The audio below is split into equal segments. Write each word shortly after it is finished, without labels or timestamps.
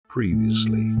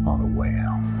Previously on a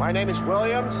whale. My name is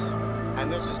Williams,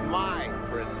 and this is my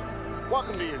prison.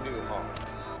 Welcome to your new home.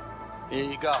 Here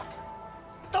you go.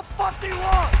 What the fuck do you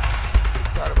want?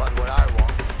 It's not about what I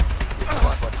want. It's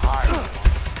about what Harvey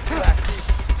wants.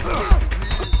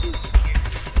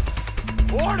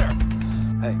 Order!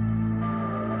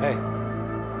 Hey,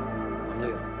 I'm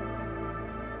Leo.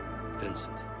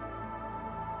 Vincent.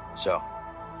 So,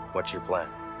 what's your plan?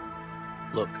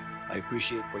 Look, I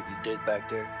appreciate what you did back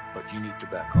there, but you need to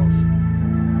back off.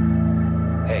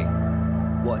 Hey,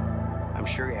 what? I'm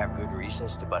sure you have good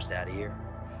reasons to bust out of here,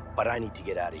 but I need to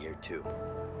get out of here too.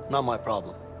 Not my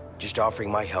problem. Just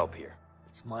offering my help here.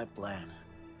 It's my plan,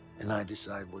 and I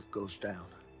decide what goes down.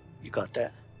 You got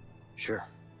that? Sure.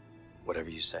 Whatever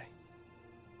you say.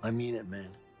 I mean it,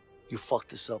 man. You fuck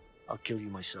this up, I'll kill you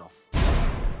myself.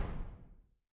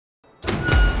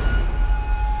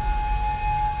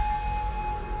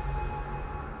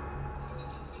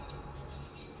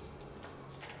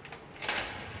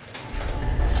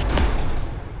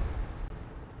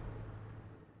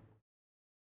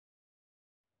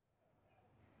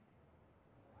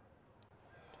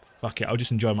 Fuck it, I'll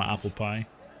just enjoy my apple pie.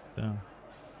 Damn.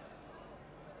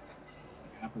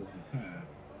 Apple and pie.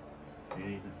 It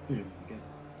ain't a sin.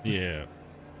 Yeah.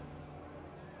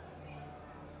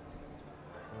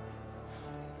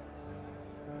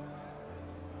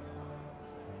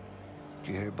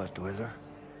 Do you hear about the weather?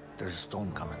 There's a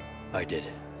storm coming. I did.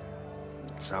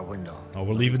 It's our window. Oh,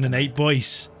 we're leaving tonight,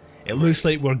 boys. It looks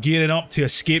like we're gearing up to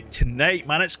escape tonight,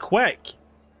 man. It's quick.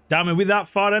 Damn it, we're that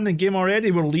far in the game already.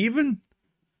 We're leaving?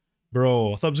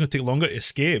 Bro, I thought it was going to take longer to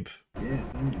escape. Yeah,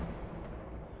 same.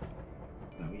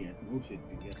 So we had some whole shit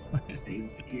to get. Stay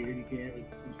with security cameras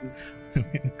and some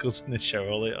shit. Goes in the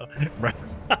shower later.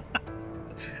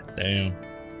 Damn.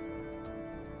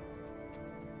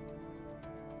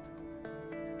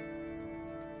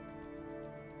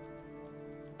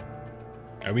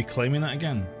 Are we claiming that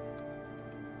again?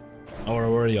 Oh, we're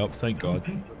already up, thank God.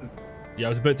 Yeah, I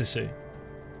was about to say.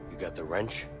 You got the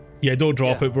wrench? Yeah, don't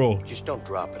drop it, bro. Just don't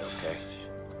drop it, okay?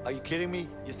 Are you kidding me?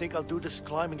 You think I'll do this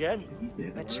climb again?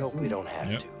 Let's hope we don't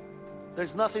have to.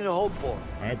 There's nothing to hope for.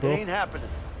 Alright, bro. It ain't happening.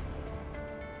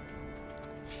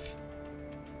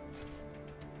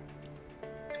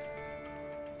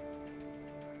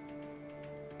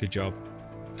 Good job.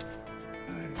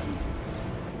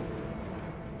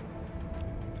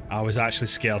 I was actually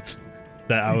scared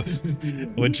that I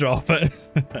would drop it.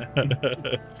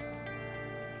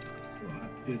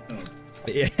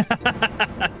 Yeah.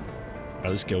 Alright,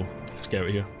 let's go. Let's get out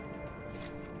of here.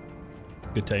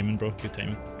 Good timing, bro. Good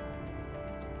timing.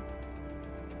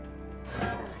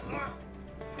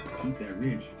 Keep that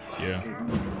wrench. Yeah.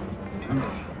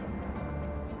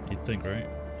 You'd think, right?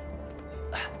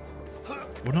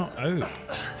 We're not out.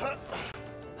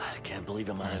 I can't believe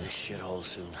I'm out of this shithole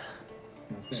soon.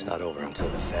 It's not over until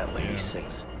the fat lady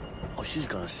sings. Oh, she's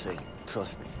gonna sing.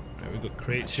 Trust me. Right, we've got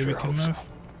crates here we Sure can hope move. so.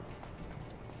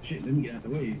 Shit, let me get out the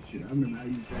way. Shit, I remember how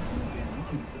you jacked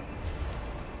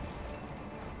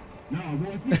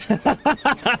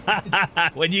No,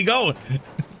 Where you going?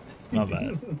 Not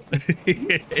bad.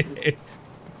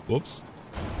 Whoops.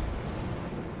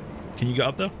 Can you get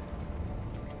up there?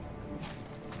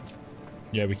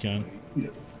 Yeah, we can.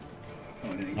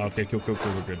 Okay, cool.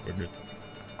 We're good.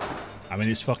 I mean,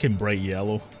 it's fucking bright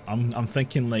yellow. I'm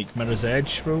thinking like Mirror's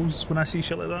Edge rolls when I see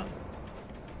shit like that.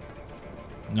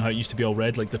 You know how it used to be all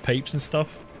red, like the pipes and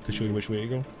stuff, to show you which way to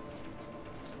go.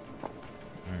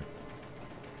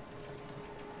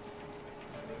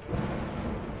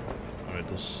 Alright,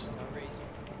 there's...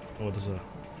 Oh, there's a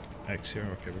X here.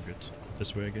 Okay, we're good.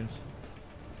 This way, I guess.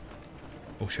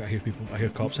 Oh shit, I hear people. I hear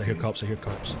cops.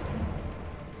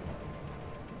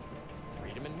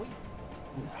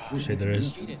 Shit, there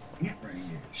is.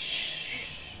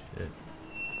 Shh. Yeah.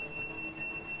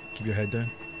 Keep your head down.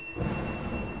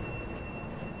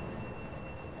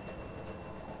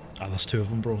 Ah, there's two of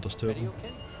them, bro. There's two of them.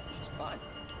 Okay? She's fine.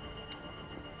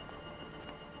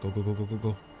 Go.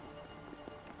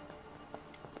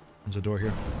 There's a door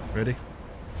here. Ready?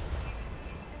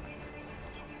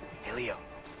 Hey, Leo.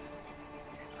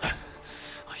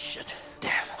 Oh, shit.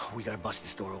 Damn. We gotta bust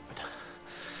this door open.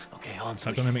 Okay, on Is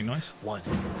that three. gonna make noise? 1,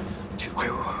 2. Wait.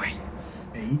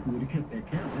 Hey, you would have kept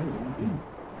that count. That was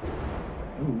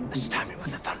good. Let's time it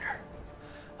with the thunder.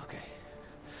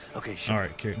 Okay, sure.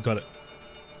 Alright, okay, got it.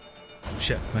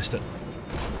 Shit, missed it.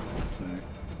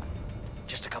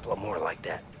 Just a couple of more like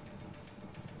that.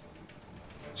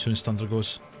 As soon as thunder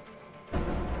goes.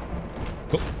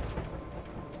 Go.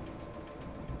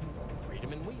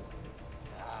 Freedom and wheel.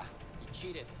 Ah, you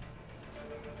cheated.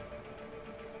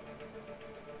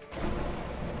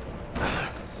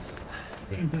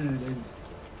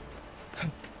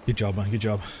 Good job, man. Good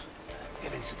job. Hey,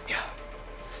 Vincent. Yeah.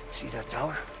 See that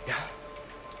tower? Yeah.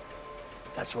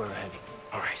 That's where we're heading.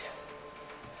 All right.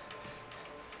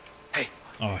 Hey.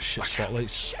 Oh shit! Watch out.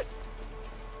 Spotlights. Shit.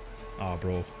 Oh,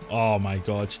 bro. Oh my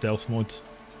god, stealth mode.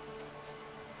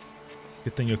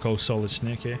 Good thing you're called Solid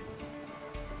Snake, eh?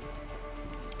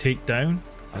 Take down?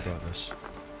 I got this.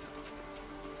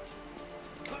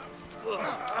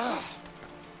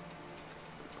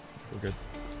 We're good.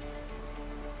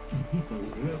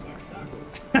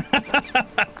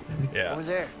 Yeah. Over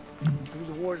there. Through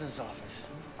the warden's office.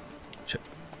 Shit.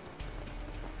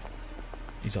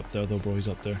 He's up there though, bro. He's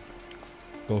up there.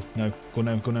 Go now. Go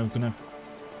now. Go now. Go now.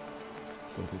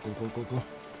 Go, go, go, go, go, go.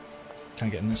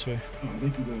 Can't get in this way.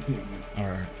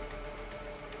 Alright.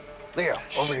 Leo,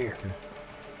 over here. Okay.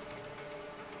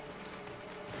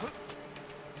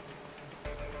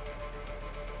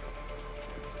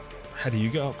 How do you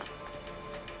get up?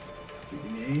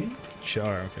 Sure,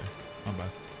 okay. Not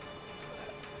bad.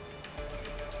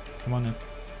 Come on in.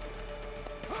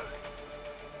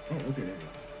 Oh, okay.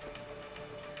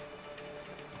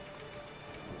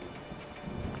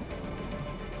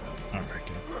 Alright,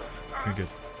 good. You're good.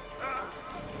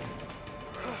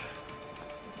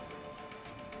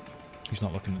 He's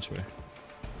not looking this way.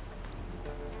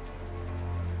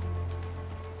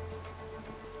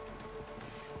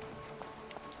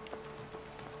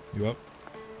 You up?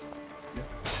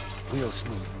 Real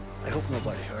smooth. I hope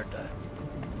nobody heard that.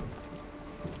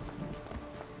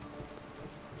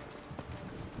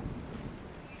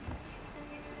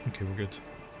 Okay, we're good.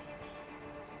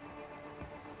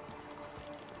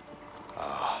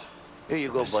 Here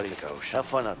you go, buddy. Have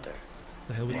fun out there.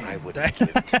 The hell I wouldn't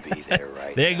give to be there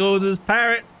right There now. goes his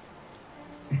parrot!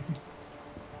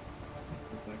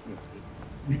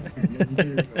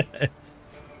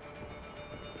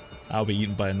 I'll be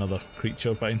eaten by another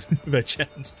creature by a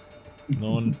chance.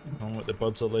 Knowing what the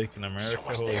birds are like in America.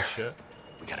 Someone's Holy there. shit.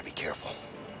 We gotta be careful.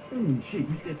 Holy shit,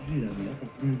 you scared the shit out of me. I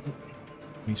thought somebody was up there.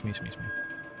 Me.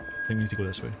 I think we need to go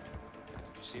this way.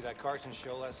 Did you see that Carson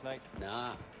show last night?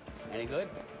 Nah. Any good?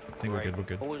 I think we're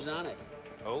good. Who was on it?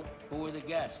 Oh, Who were the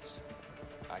guests?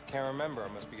 I can't remember. I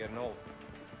must be getting old.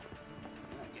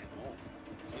 You're not getting old.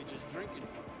 You're just drinking.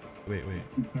 Wait.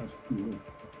 Two pounds, 2 old.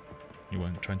 You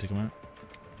want to try and take him out?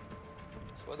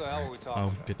 So what the hell are we talking I'll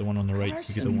about? get the one on the right.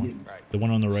 You get the one. Right. The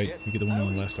one on the right. Shit. You get the one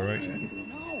on the left. All right.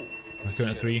 No. I'll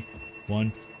count to 3.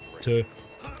 1, 2,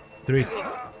 3.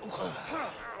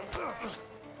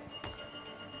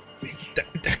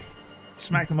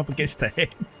 Smacked him up against the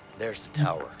head. There's the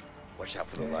tower. Watch out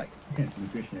for the light. I got some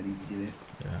aggression. I need to do that.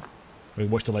 Yeah. Wait,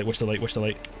 watch the light. Watch the light. Watch the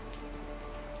light.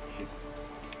 Shit.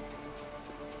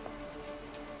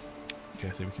 Okay,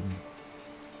 I think we can.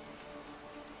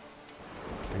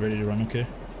 You ready to run? Okay.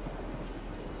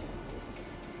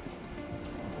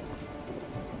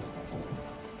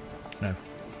 No.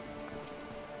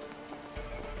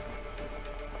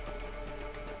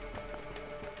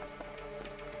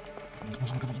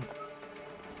 Come on.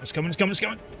 It's coming. I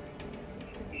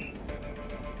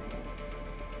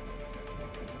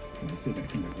still gotta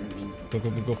come back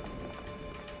around. Go.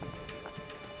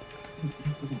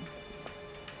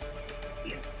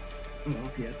 Yeah. Oh,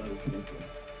 okay, I thought it was this way.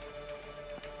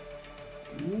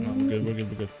 No, we're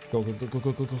good. Go.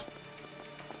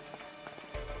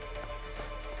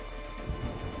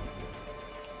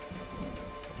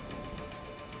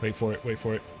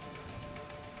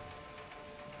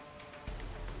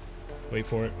 Wait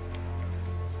for it.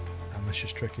 Damn, that's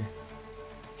just tricky.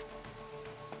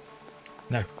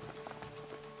 No.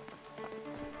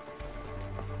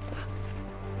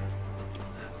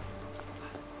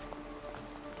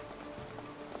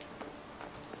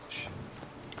 Shit.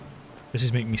 This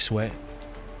is making me sweat.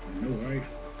 I know, right?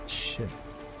 Shit.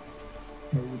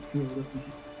 I was curled up and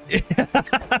shit.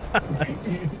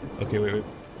 Okay, wait.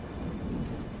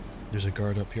 There's a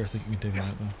guard up here. I think you can take him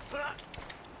out though.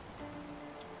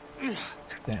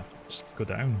 Damn, just go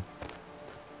down.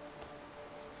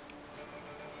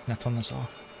 Can I turn this off?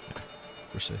 Yeah,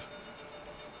 we're safe.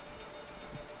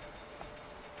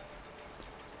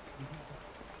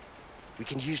 We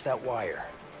can use that wire.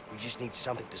 We just need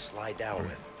something to slide down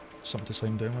with. Something to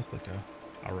slam down with, like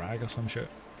a rag or some shit.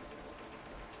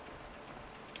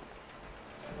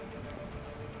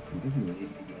 This is what it is,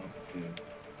 officer.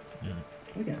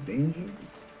 Yeah. I got danger.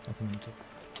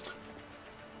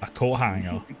 A coat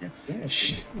hanger. Yeah,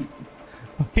 Shh.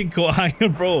 Fucking coat hanger,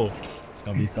 bro. It's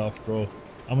gonna be tough, bro.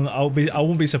 I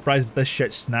won't be surprised if this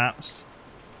shit snaps.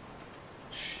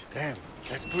 Damn,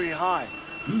 that's pretty high.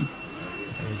 Very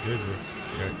good, bro.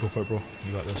 Yeah, go for it, bro.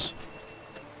 You got this.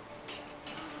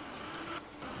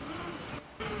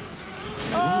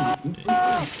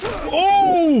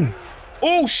 Oh!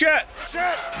 Oh shit!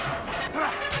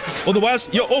 Oh, the wires.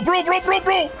 Yo, oh, bro!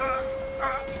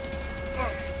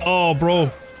 Oh,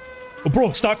 bro. Oh,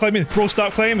 bro, start climbing. Bro,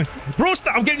 start climbing. Bro,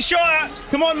 I'm getting shot at.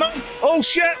 Come on, man. Oh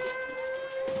shit!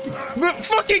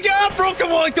 Fucking get up, bro!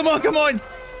 Come on!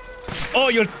 Oh,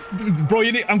 you're, bro.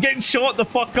 I'm getting shot the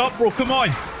fuck up, bro. Come on!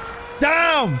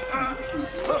 Damn!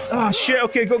 Oh shit!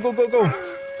 Okay, go!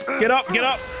 Get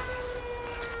up!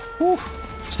 Whew.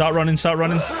 Start running!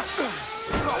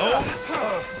 Oh,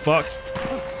 fuck!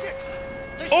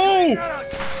 Oh!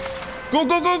 Go!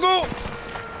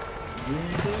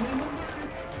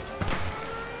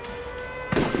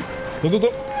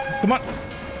 Go! Come on!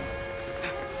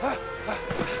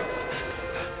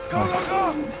 Go!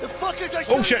 The fuckers are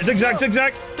Oh shit! Zigzag!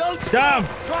 Don't stop. Damn!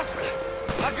 Trust me.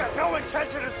 I've got no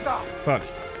intention to stop. Fuck!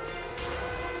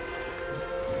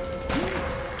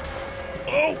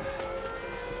 Oh!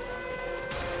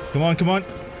 Come on!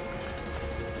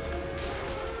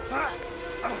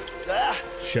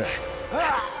 Shit!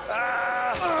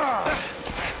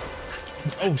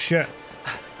 Oh shit!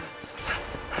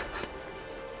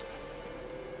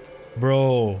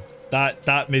 Bro,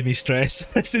 that made me stress.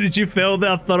 As soon as you fell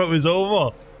there, I thought it was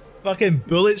over. Fucking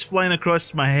bullets flying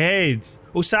across my head.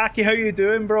 Osaki, how you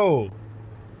doing, bro?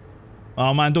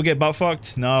 Oh man, don't get butt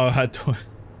fucked. No, I don't.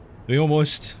 We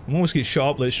almost get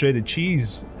shot up like shredded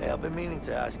cheese. Hey, I've been meaning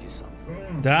to ask you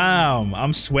something. Damn,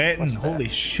 I'm sweating. What's that? Holy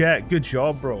shit, good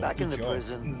job, bro. Back Good in the job.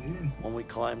 prison, when we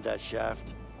climbed that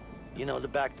shaft, you know the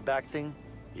back-to-back thing?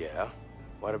 Yeah?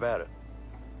 What about it?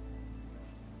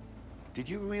 Did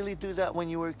you really do that when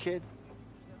you were a kid?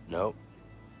 No.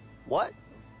 What?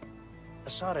 I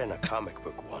saw it in a comic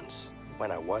book once,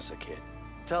 when I was a kid.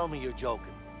 Tell me you're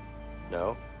joking.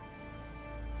 No.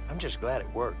 I'm just glad it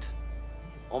worked.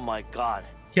 Oh my god.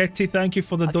 Ketty, thank you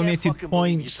for the I can't donated fucking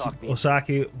believe you points. talked me into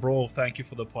Osaki, bro, thank you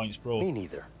for the points, bro. Me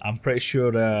neither. I'm pretty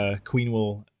sure Queen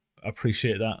will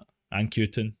appreciate that. And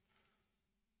Cutin.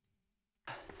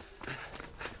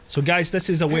 So guys, this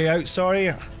is a way out,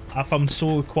 sorry. If I'm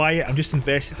so quiet, I'm just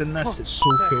invested in this. It's so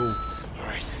cool.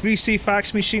 Alright. 3C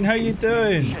Fax Machine, how you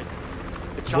doing?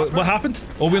 What happened?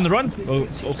 Oh, we're on the run? Oh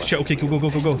shit, okay, go. They're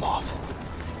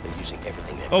using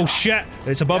everything they've Oh got. shit,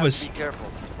 it's above Yeah, us. be careful.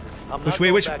 I'm Which not way,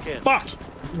 going which? back in. Fuck!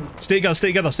 Stay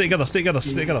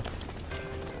together.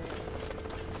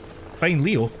 Find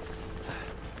Leo.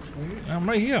 I'm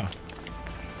right here.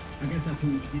 I guess that's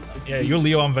who we did. Yeah, you're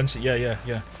Leo, I'm Vincent. Yeah.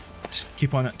 Just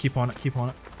keep on it.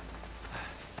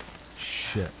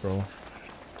 Shit, bro.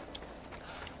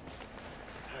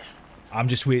 I'm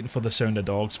just waiting for the sound of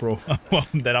dogs, bro.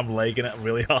 Then I'm legging it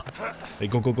really hard. Hey,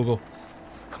 go. Come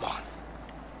on.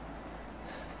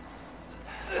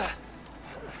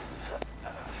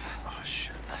 Oh,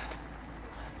 shit.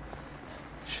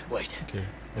 Wait. Okay.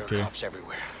 There are cops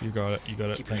everywhere. You got it. Keep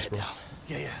your Thanks, head bro. down.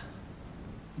 Yeah.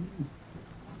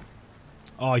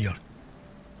 Oh, you're...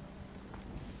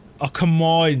 Oh, come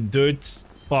on, dude.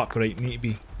 Fuck, right. Need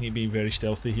to be very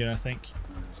stealthy here, I think.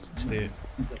 Stay...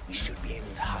 We should be able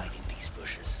to hide in these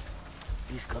bushes.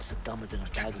 These cops are dumber than a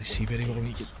bag Can't of really see very well. We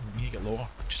need potatoes. to get lower.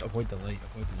 Just avoid the light.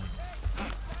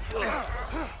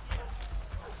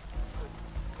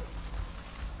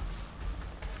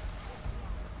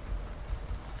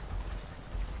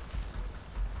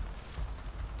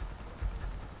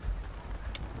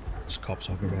 There's cops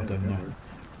everywhere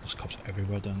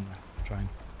down there. Try and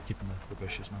keep in the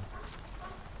bushes, man.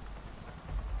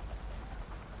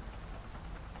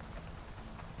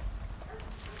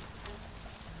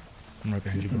 I'm right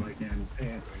behind you, bro. Right down this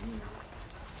path right here.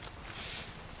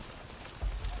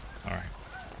 Alright.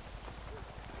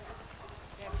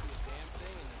 Can't see a damn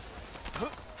thing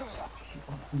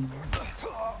in this way.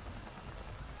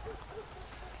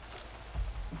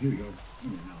 Here we go. No,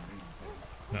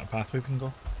 Is that a pathway we can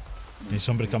go? There's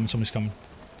somebody's coming.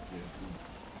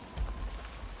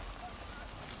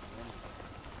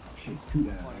 shit's too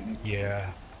bad right now. Yeah.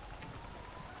 If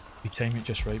we time it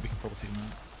just right, we can probably take him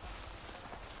out.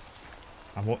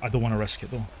 I don't want to risk it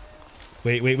though.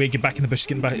 Wait, get back in the bush,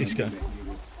 get back. He's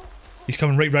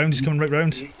coming right round, Fuck him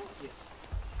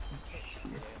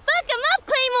up,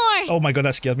 Claymore! Oh my god,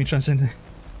 that scared me, Transcendent.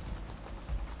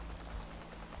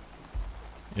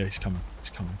 Yeah, he's coming.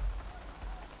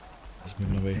 He's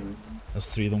moving away. There's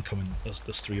three of them coming. There's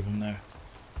three of them now.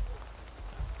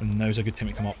 And now's a good time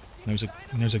to come up. Now's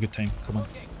a good time. Come on.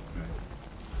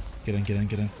 Get in.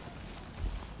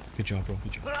 Good job, bro.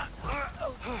 Good job.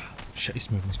 Shit, he's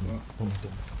moving. Don't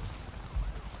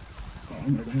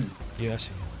move. Yeah, I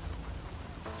see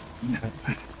you.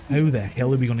 How the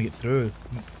hell are we gonna get through?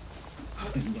 I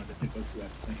think we got to take those two at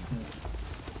the same time.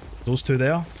 Those two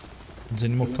there? Is there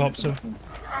any more cops here?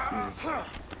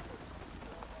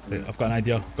 Wait, I've got an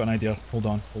idea. I've got an idea. Hold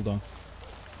on, hold on.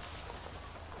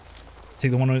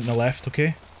 Take the one on the left,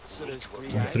 okay? So there's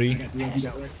On three.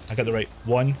 I got the right.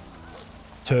 1,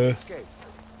 2,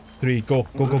 3. Go.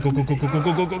 Go, go, go, go, go, go, go,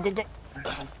 go, go, go, go, go.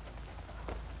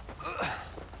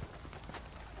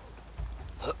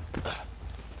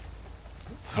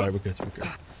 Alright, we're good, we're good.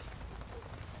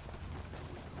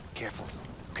 Careful.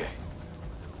 Okay.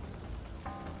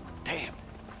 Damn.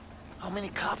 How many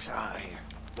cops are out here?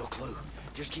 No clue.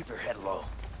 Just keep your head low.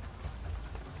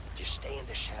 Just stay in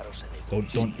the shadows and they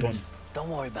won't see us. Don't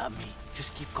worry about me.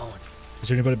 Just keep going. Is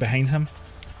there anybody behind him?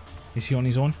 Is he on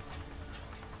his own?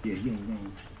 Yeah, he on his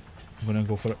own. I'm gonna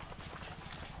go for it.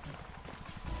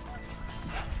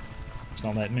 It's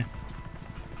not letting me.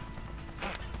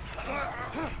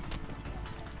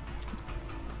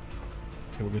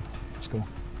 Okay, we're good. Let's go.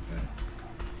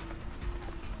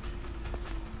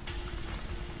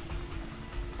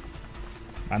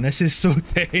 And this is so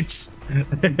tense.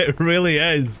 It really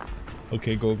is.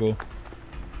 Okay, go, go.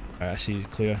 Alright, I see it's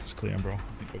clear. It's clear, bro. I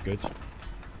think we're good.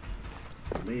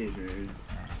 Ledge right here.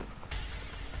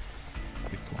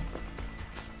 Good call.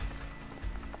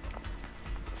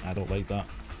 I don't like that.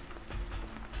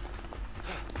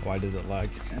 Why did it lag?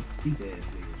 Keep that ass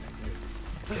nigga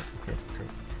right there.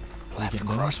 We'll have to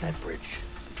cross that bridge.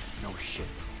 No shit,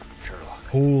 Sherlock.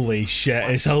 Holy shit,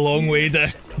 it's a long way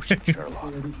down. No shit,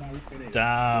 Sherlock.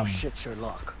 Damn. No shit,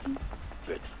 Sherlock.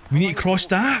 Good. We need to cross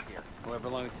that? however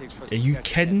long it takes for us Are to you catch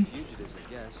kidding? fugitives, I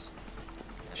guess.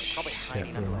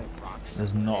 Shit, bro.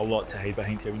 There's not a lot to hide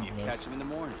behind here. We need to move. Catch them in the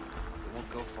morning. They won't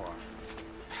go far.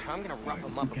 I'm gonna rough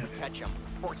him up if we catch him,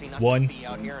 forcing us 1, to be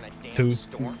out here in a damn 2,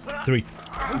 storm. 3.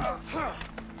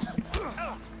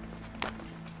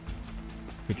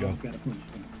 Good job. Gotta punch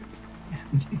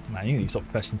him. Man, you need to stop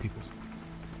fisting people.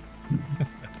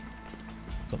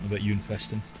 Something about you and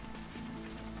fisting.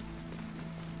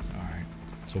 Alright.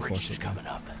 So far, Bridge so is good. coming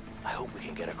up. I hope we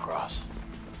can get across.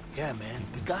 Yeah, man,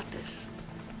 we got this.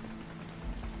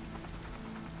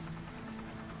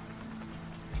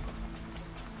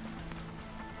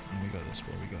 We got this,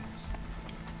 bro. We got this.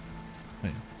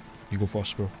 Right. You go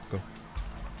first, bro. Go.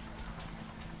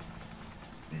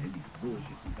 Man, these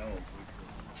bullshit some dogs.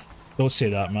 Don't say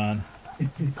that, man.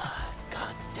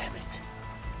 God damn it.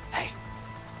 Hey,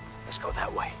 let's go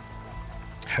that way.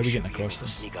 How are we getting Should be able across to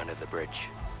this? sneak under the bridge.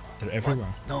 They're everywhere.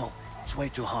 What? No, it's way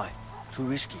too high. Too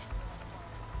risky.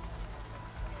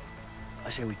 I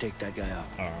say we take that guy out.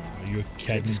 Oh, are you Take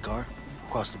kidding? his car,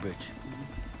 cross the bridge.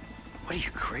 What are you,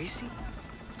 crazy?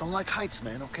 Don't like heights,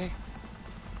 man, okay?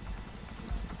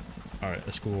 Alright,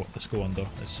 let's go under.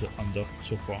 It's under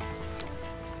so far.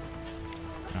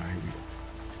 Alright, here we go.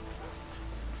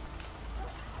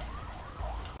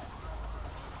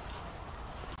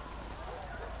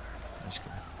 Let's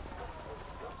go.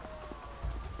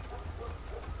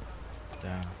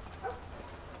 Damn.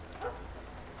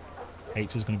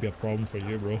 Heights is gonna be a problem for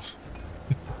you, bros.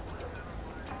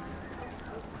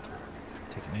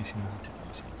 Take it nice and easy, take it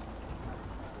nice and easy.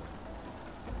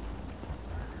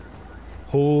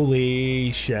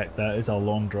 Holy shit, that is a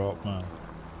long drop, man.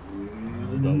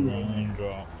 That is a long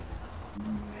drop.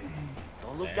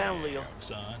 Don't look down, Leo.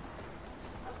 Son.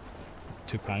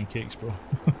 2 pancakes, bro.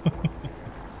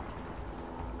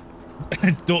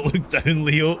 Don't look down,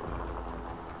 Leo.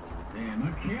 Damn,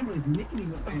 my camera's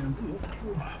nicking up down too.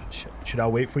 Should I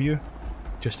wait for you?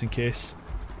 Just in case?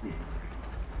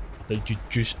 That you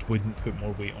just wouldn't put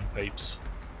more weight on pipes.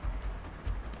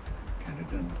 Kinda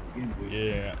done again.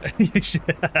 Yeah.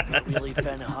 Not really a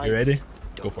fan of heights. You ready?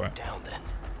 Don't Go for look it. down then.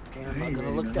 Okay, I'm not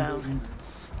gonna look down.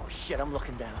 Oh shit, I'm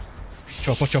looking down.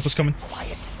 Chopper's coming.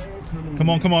 Quiet. Come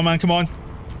on, man, come on.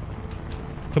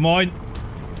 Come on.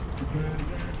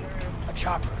 A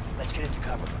chopper. Let's get into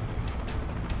cover.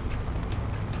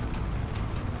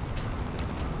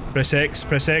 Press X,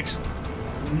 press X.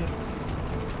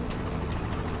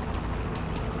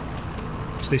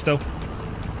 Stay still.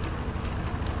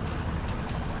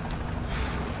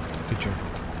 Good job.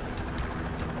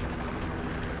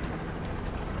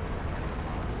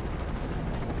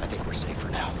 I think we're safe for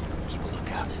now. Keep a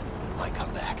lookout. Might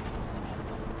come back.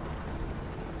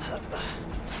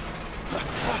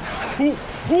 Ooh,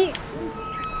 ooh.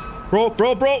 Bro.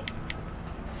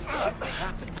 Shit may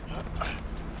happen.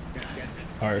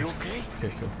 Alright. You okay?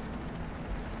 Okay, cool.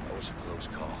 That was a close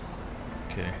call.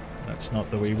 Okay, that's not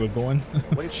the way we're going.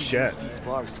 What if we Shit. use these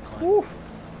bars to climb? Woo.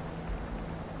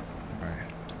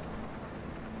 Alright.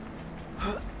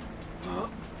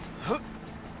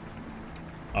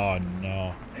 Oh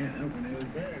no. Man, that one was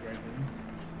bad right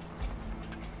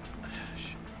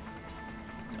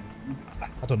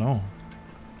there. I don't know.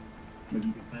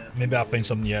 Maybe I'll find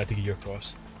something, yeah, to get you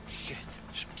across. Shit.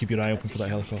 Just keep your eye open for that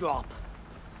helicopter. Drop.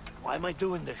 Why am I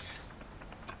doing this?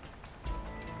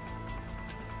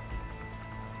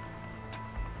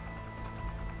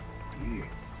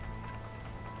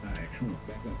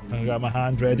 I got my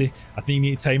hand ready. I think you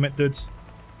need to time it, dude.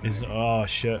 Is oh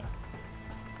shit.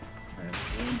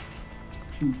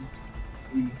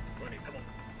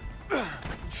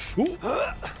 Ooh.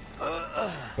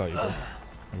 Got you, bro.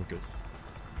 We're good.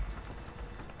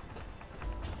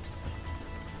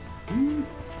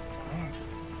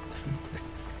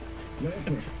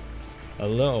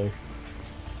 Hello.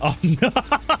 Oh no!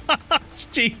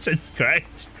 Jesus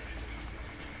Christ!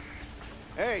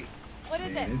 Hey, What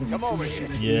is it? come over here.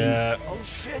 Yeah. Oh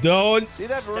shit. Don't. See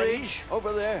that Steady. ridge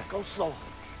over there? Go slow.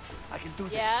 I can do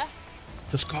this. Yeah?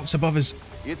 There's cops above us.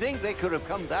 You think they could have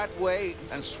come that way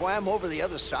and swam over the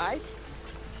other side?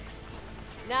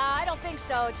 Nah, I don't think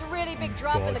so. It's a really big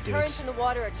drop and the God, dude. currents in the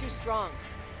water are too strong.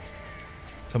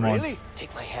 Come on. Really?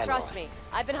 Take my hand Trust off. me,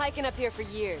 I've been hiking up here for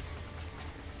years.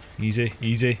 Easy,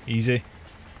 easy, easy.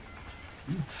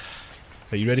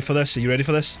 Are you ready for this? Are you ready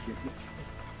for this?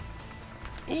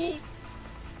 Ooh.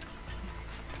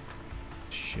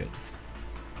 Shit.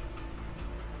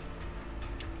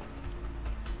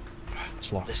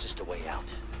 It's locked. This is the way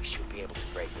out. We should be able to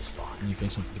break this lock. And you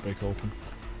find something to break it open.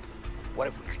 What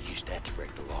if we could use that to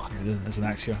break the lock? There's an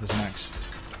axe here. There's an axe.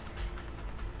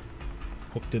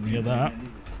 Hope didn't hear that.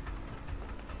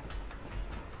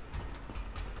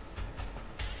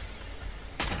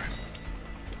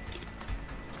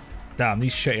 Damn,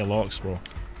 these shitty locks, bro.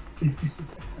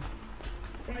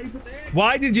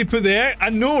 Why did you put the axe? I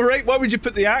know, right? Why would you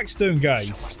put the axe down, guys?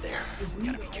 Someone's there. We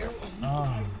gotta be careful.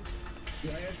 Ah.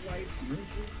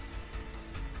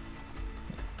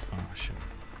 Oh shit.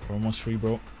 We're almost free,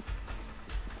 bro.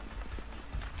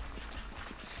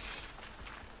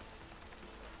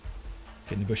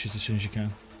 Get in the bushes as soon as you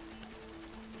can.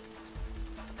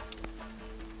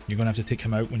 You're gonna have to take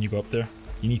him out when you go up there.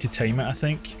 You need to time it, I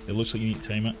think. It looks like you need to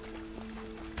time it.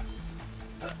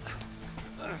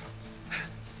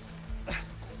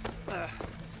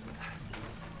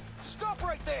 Stop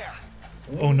right there.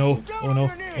 Oh no! Down Oh on no!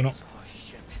 your Oh no! knees. Oh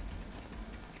shit.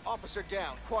 Officer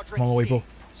down. Quadrant Come on, C. Weibo.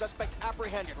 Suspect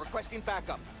apprehended. Requesting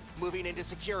backup. Moving in to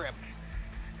secure him.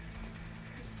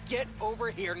 Get over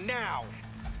here now.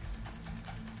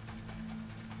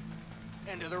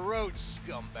 End of the road,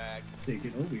 scumbag. Take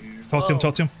it over here. Talk to him!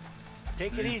 Talk to him!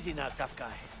 Take it easy now, tough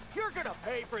guy. You're gonna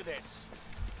pay for this.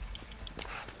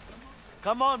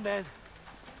 Come on, man.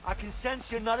 I can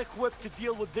sense you're not equipped to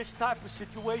deal with this type of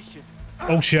situation.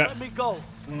 Oh shit! Let me go.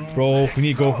 Bro, we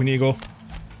need to go. We need to go.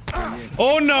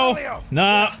 Oh no!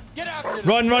 Nah! Get after him.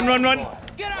 Run! Run! Run! Run!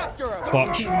 Get after him.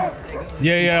 Fuck.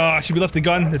 Yeah, should we lift the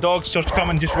gun? The dog's just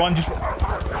coming. Just run. Just run.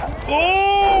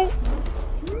 Oh!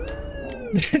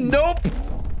 Nope!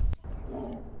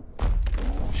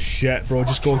 Shit, bro.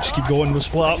 Just go. Just keep going. We'll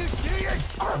split up. Are you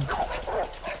serious?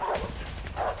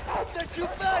 They're too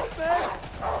fast, man.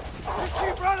 Just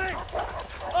keep running.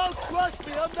 Oh, trust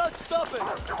me, I'm not stopping.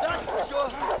 That's for sure.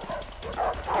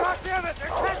 God damn it, they're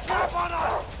catching up on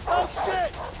us. Oh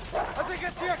shit! I think I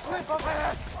see a clip over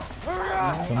there. Hurry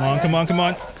up. Come on, come on, come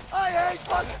on. I hate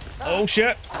fucking. Oh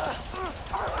shit.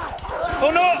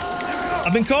 Oh no!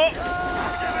 I've been caught.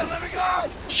 Let me go.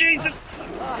 Jesus.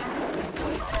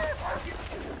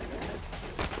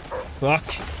 Fuck.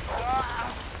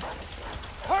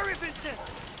 Hurry, Vincent.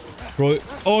 Bro.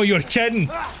 Oh, you're kidding.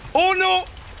 Oh no!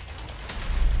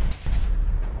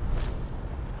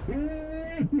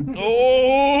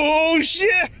 Oh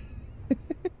shit!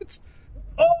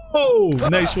 Oh,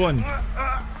 nice one.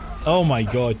 Oh my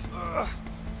god.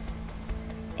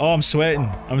 Oh, I'm sweating.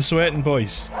 I'm sweating,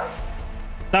 boys.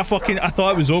 That fucking... I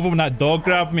thought it was over when that dog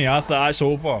grabbed me. I thought that's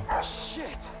over.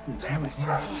 Shit. Damn it.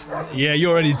 Yeah,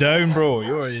 you're already down, bro.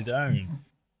 You're already down.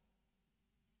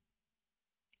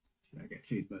 I got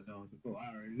chased by dogs before.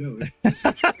 I already know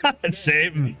it.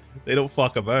 Same. They don't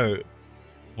fuck about.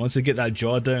 Once they get that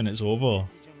jaw down, it's over.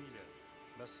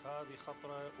 بس هذه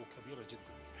خطرة وكبيرة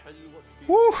جدا.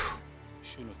 Woo!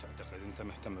 شنو تعتقد أنت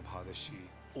مهتم بهذا الشيء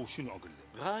وشنو أقول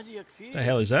لك؟ غالية كثير. The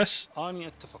hell is this? أنا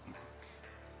أتفق معك.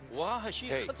 واه شيء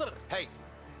Hey, خطر. hey,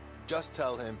 just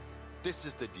tell him this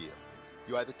is the deal.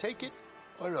 You either take it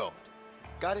or don't.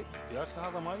 Got it? يا أخي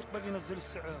هذا ما يقبل ينزل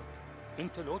السعر.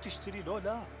 أنت لو تشتري لو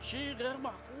لا. شيء غير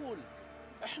معقول.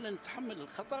 احنا نتحمل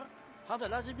الخطر. هذا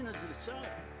لازم ينزل السعر.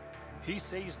 He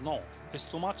says no. It's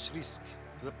too much risk.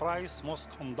 The price must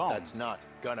come down. That's not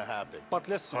gonna happen. But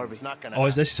listen. Harvey, it's not gonna Oh,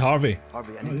 happen. this is Harvey.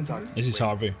 Harvey, I need to talk to you. This is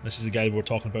Harvey. This is the guy we were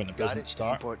talking about in the Got prison it? at the It's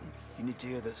start. important. You need to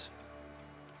hear this.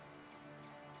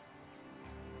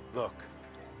 Look,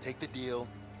 take the deal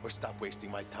or stop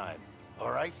wasting my time.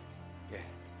 All right? Yeah.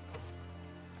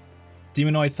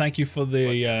 Demonoid, thank you for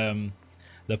the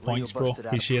points, bro.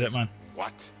 Appreciate it, man.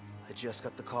 What? I just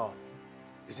got the call.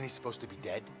 Isn't he supposed to be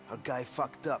dead? Our guy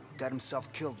fucked up, got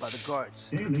himself killed by the guards.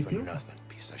 Good for nothing,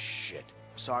 piece of shit.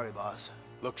 Sorry, boss.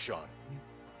 Look, Sean,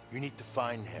 you need to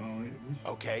find him,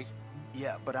 okay?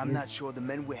 Yeah, but I'm not sure the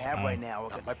men we have right now are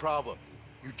Not my problem.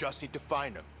 You just need to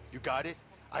find him. You got it?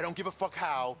 I don't give a fuck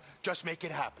how, just make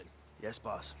it happen. Yes,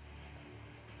 boss.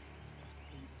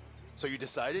 So you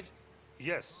decided?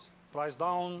 Yes. Price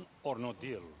down or no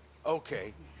deal.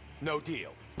 Okay, no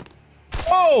deal.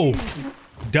 Oh!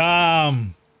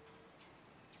 Damn.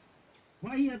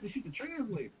 Why you have to shoot the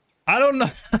translator? I don't know.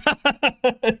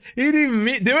 He didn't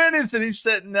even do anything. He's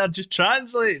sitting there just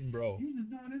translating, bro. He's just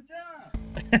doing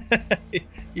his job.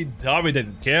 He Darby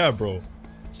didn't care, bro.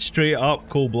 Straight up,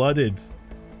 cold-blooded.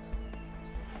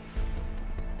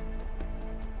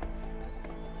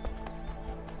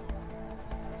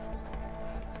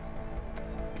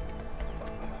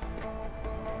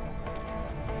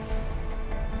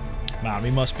 Man,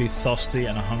 he must be thirsty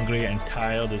and hungry and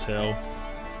tired as hell.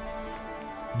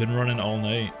 Been running all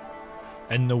night.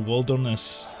 In the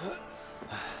wilderness.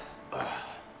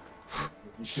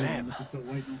 Damn.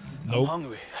 Nope. I'm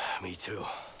hungry. Me too.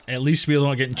 At least we're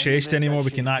not getting chased anymore. We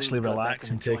can actually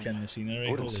relax and take in the scenery.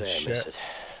 I wouldn't Holy say I miss shit. it,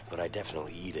 but I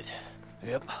definitely eat it.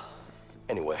 Yep.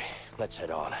 Anyway, let's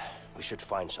head on. We should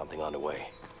find something on the way.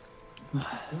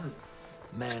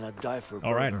 Man, I'd die for a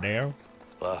Alright, burger. Daryl.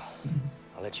 Well,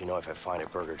 I'll let you know if I find a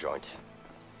burger joint.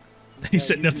 He's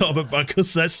sitting there talking about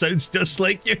burgers. That sounds just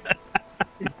like you.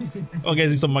 I'll get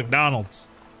you some McDonald's.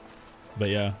 But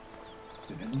yeah.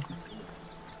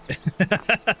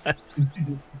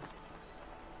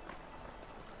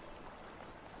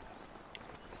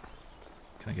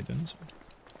 Can I get down this way?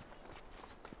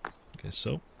 I guess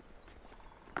so.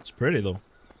 It's pretty though.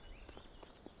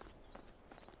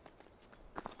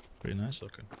 Pretty nice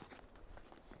looking.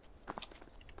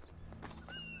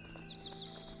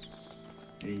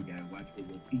 Hey, you gotta watch for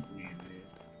those people in there.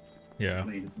 Yeah.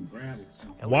 Laying some gravel.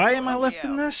 Why am I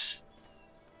lifting this?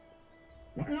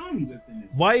 Why are we lifting this?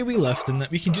 Why are we lifting that?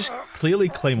 We can just clearly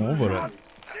climb over it.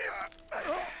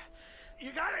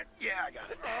 You got it? Yeah, I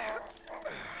got it.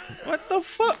 What the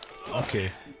fuck?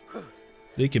 Okay.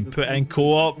 They can put in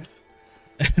co-op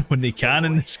when they can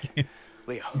in this game.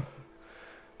 Leo,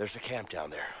 there's a camp down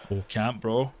there. Oh, camp,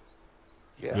 bro.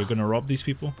 Yeah. We're gonna rob these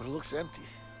people? But it looks empty.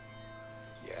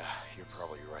 Yeah, you're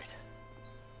probably right.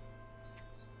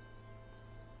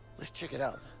 Let's check it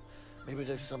out. Maybe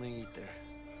there's something to eat there.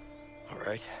 All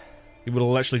right. We were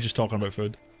literally just talking about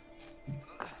food.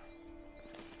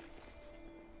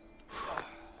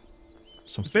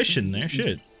 Some fish in there,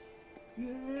 shit. Yeah.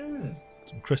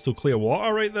 Some crystal clear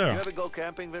water right You there. ever go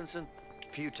camping, Vincent?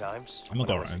 A few times. I'm gonna when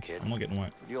go I was a around. kid. I'm not getting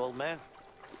wet. The old man?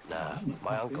 Nah,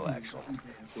 my uncle actually.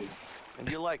 And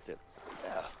you liked it?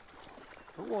 Yeah.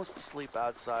 Who wants to sleep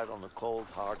outside on the cold,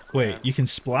 hard Wait, ground? you can Got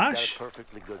a splash?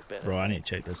 perfectly good bed. Bro, I need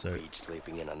to check this out. Beach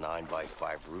sleeping in a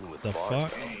 9x5 room with The bars.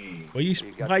 fuck? though.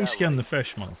 Why are you scaring the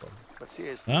fish, motherfucker? But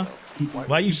seriously, Huh? though,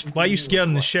 Why are you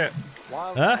scaring the shit?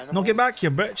 wild Huh? No, animals, get back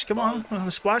here, bitch. Come on. We'll have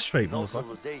a splash fight, no motherfucker.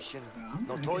 civilization,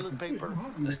 no toilet paper.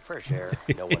 Fresh air,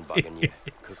 no one bugging you,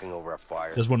 cooking over a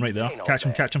fire. There's one right there. Ain't all Catch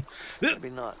him, bad. catch him. Maybe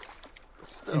not.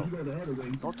 But still,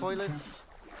 no toilets.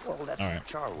 Well, that's All the right.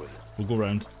 charm with it. We'll go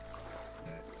round.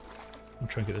 We'll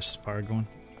try and get this fire going.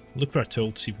 Look for a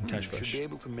tool to see if we can catch Should fish. be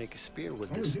able to make a spear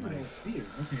with this knife.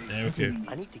 Yeah, okay.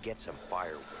 I need to get some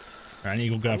firewood. Alright, I need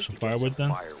to go I grab need some to get firewood then.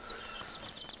 Firewood.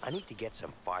 I need to get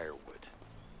some firewood.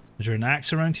 Is there an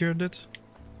axe around here, Dit?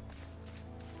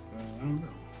 I don't know.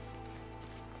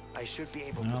 I should be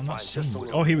able No, to I'm find not just seeing a one.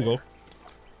 little Oh, here we more.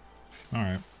 go.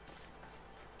 Alright.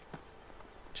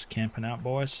 Just camping out,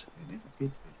 boys.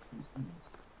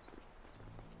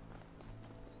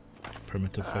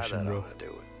 Primitive fishing, that bro. ought to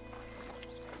do it.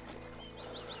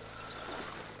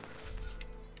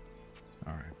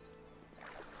 Alright.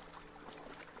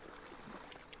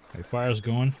 Okay, fire's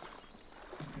going.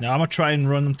 Now I'm gonna try and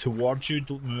run them towards you.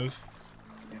 Don't move.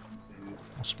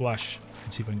 I'll splash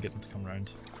and see if I can get them to come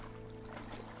round.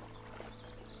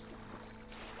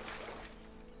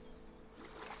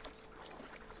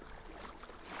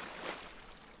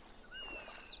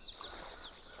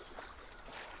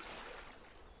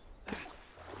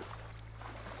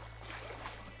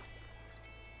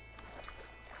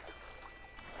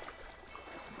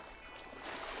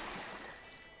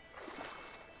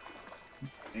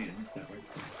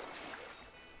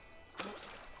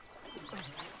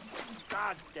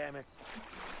 God damn it.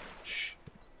 Shh.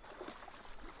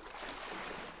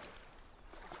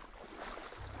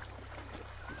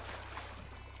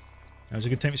 That was a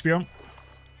good time to spear him.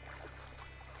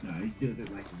 No, he does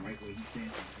it like right where he's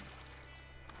standing.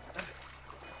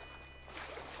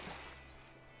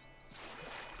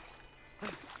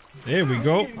 There we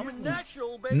go. I'm a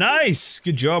natural, baby. Nice!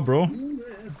 Good job, bro.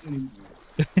 And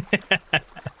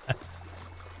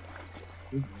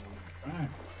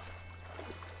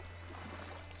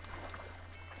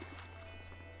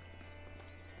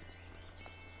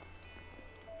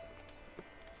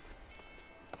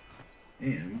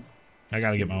I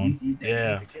gotta get my own.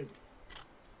 Yeah. You could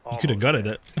have Almost gutted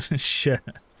there. it. Shit.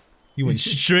 You went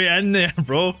straight in there,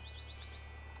 bro.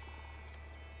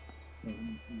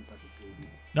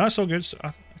 No, it's all good. So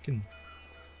I can.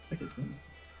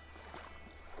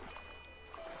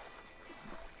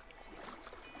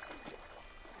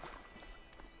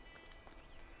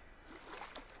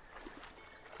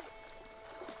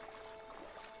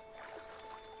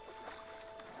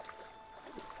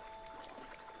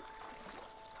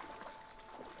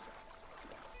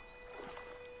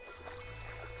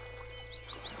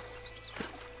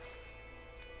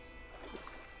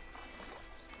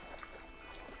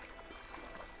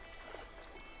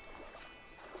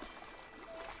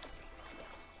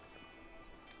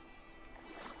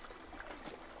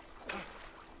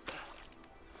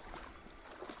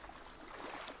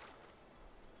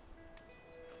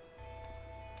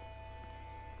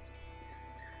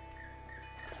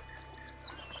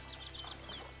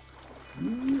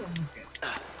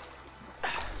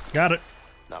 Got it.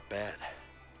 Not bad.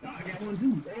 No, I got one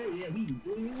too. Oh,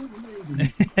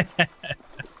 yeah,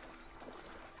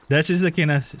 This is the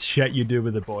kind of shit you do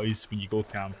with the boys when you go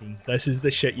camping. This is the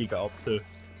shit you get up to.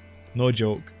 No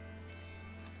joke.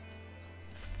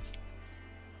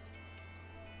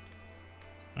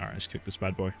 Alright, let's cook this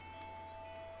bad boy.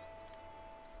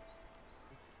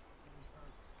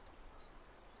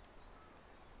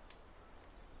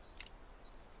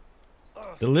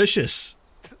 Delicious.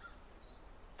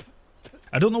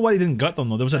 I don't know why he didn't gut them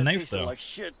though. There was a knife there. Like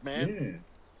shit, man. Yeah.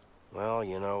 Well,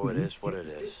 you know, it is what it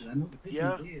is.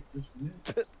 Yeah.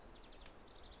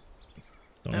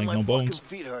 Don't And make my no fucking bones.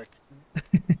 feet hurt.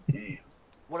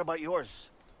 What about yours?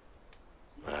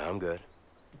 I'm good.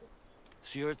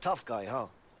 So you're a tough guy, huh?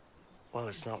 Well,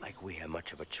 it's not like we have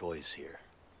much of a choice here.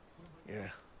 Yeah.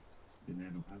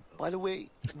 By the way,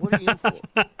 what are you in for?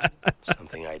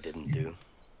 Something I didn't do.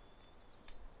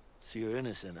 So you're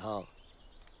innocent, huh?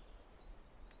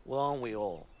 Well, aren't we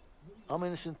all? I'm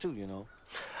innocent too, you know.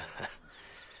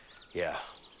 Yeah,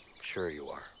 sure you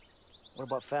are. What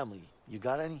about family? You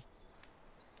got any?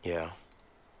 Yeah.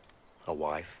 A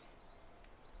wife.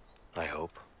 I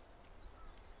hope.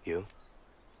 You?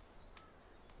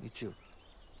 Me too.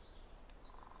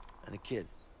 And a kid.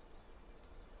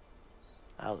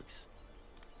 Alex.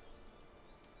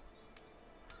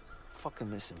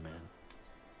 Fucking miss him, man.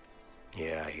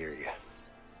 Yeah, I hear you.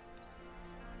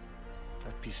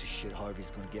 That piece of shit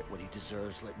Harvey's gonna get what he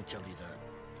deserves, let me tell you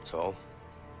that. So,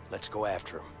 let's go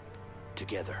after him.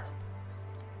 Together.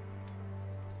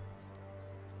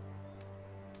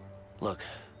 Look,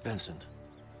 Vincent,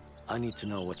 I need to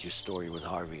know what your story with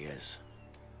Harvey is.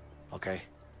 Okay?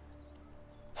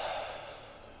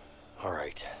 All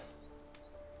right.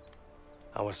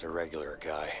 I was a regular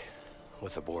guy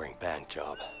with a boring bank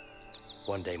job.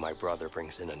 One day my brother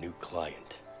brings in a new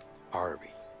client,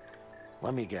 Harvey.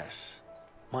 Let me guess.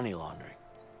 Money laundering.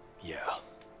 Yeah.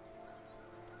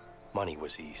 Money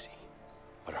was easy,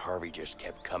 but Harvey just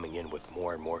kept coming in with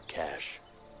more and more cash,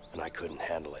 and I couldn't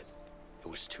handle it. It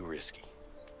was too risky,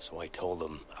 so I told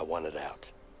him I wanted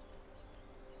out.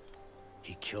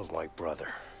 He killed my brother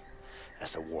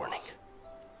as a warning.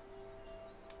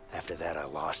 After that, I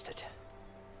lost it.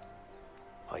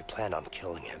 I planned on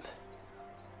killing him,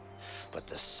 but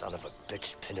the son of a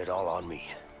bitch pinned it all on me.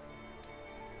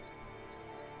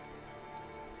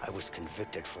 I was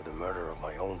convicted for the murder of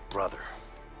my own brother.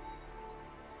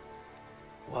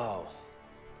 Wow.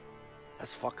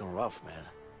 That's fucking rough, man.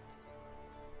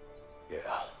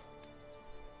 Yeah.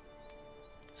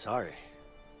 Sorry.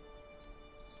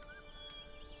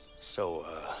 So,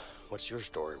 what's your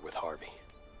story with Harvey?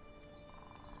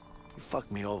 You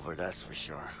fucked me over, that's for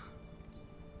sure.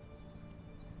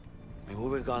 I mean, we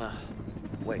were gonna...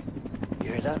 Wait,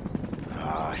 you hear that?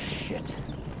 Ah, shit.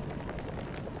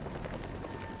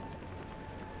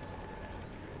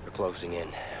 We're closing in.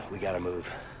 We gotta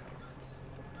move.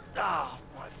 Ah,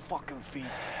 my fucking feet.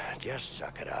 Just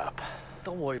suck it up.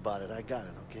 Don't worry about it, I got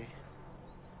it, okay?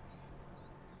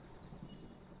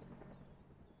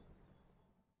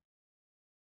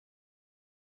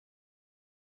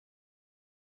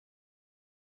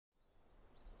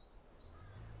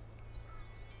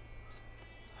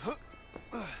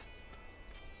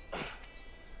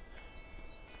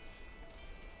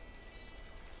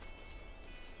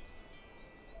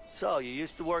 So, you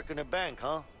used to work in a bank,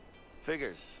 huh?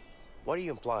 Figures. What are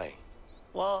you implying?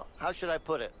 Well, how should I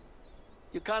put it?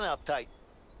 You're kinda uptight.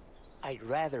 I'd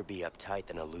rather be uptight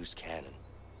than a loose cannon.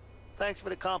 Thanks for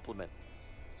the compliment.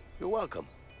 You're welcome.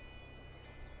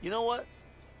 You know what?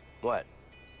 What?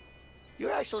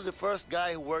 You're actually the first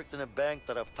guy who worked in a bank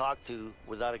that I've talked to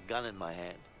without a gun in my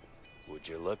hand. Would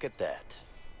you look at that?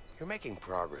 You're making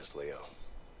progress, Leo.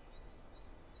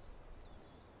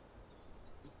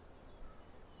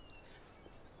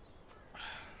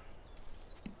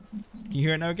 Can you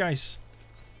hear it now, guys?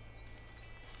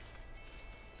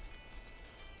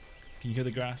 Can you hear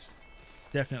the grass?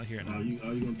 Definitely hear it now. Are you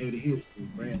gonna be able to hear it through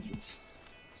grass?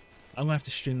 I'm gonna have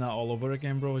to stream that all over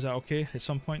again, bro. Is that okay at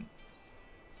some point?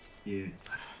 Yeah.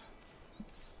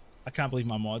 I can't believe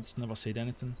my mods never said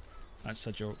anything. That's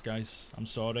a joke, guys. I'm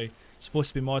sorry. It's supposed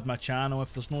to be mod my channel.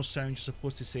 If there's no sound, you're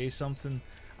supposed to say something.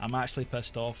 I'm actually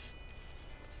pissed off.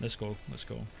 Let's go. Let's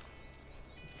go.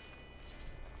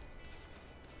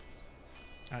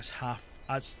 That's half.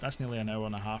 That's nearly an hour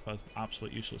and a half of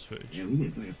absolute useless footage. Yeah, we've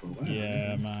been playing for a while.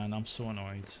 Yeah, man. I'm so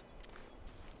annoyed.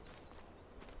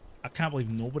 I can't believe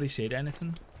nobody said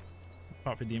anything.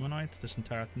 Apart from Demonoid, this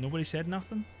entire... Nobody said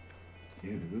nothing?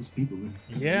 Yeah, those people.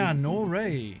 Yeah, I know,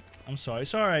 right? I'm sorry.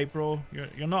 It's alright, bro.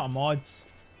 You're not a mod.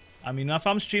 I mean, if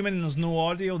I'm streaming and there's no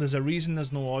audio, there's a reason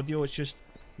there's no audio. It's just,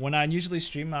 when I usually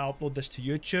stream, I upload this to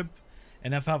YouTube.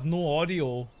 And if I have no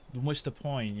audio, then what's the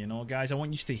point, you know? Guys, I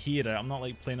want you to hear it. I'm not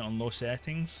like playing it on low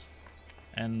settings.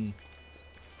 And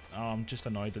I'm just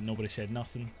annoyed that nobody said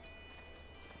nothing.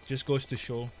 Just goes to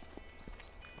show.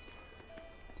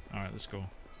 Alright, let's go.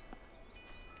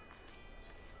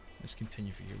 Let's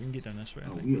continue for here. We can get down this way, I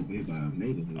think. We over here by our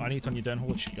neighborhood. Oh, I need to turn you down.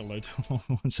 Holy shit, you're loud.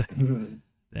 1 second.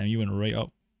 Damn, you went right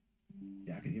up.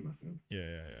 Yeah, I can hear myself.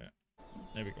 Yeah.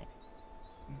 There we go.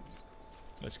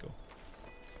 Let's go.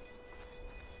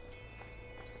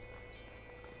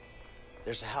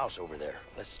 There's a house over there.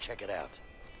 Let's check it out.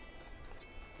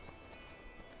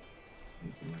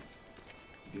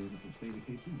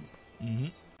 Mm-hmm.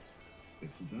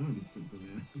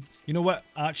 You know what?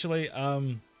 Actually,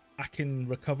 I can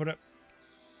recover it.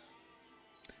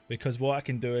 Because what I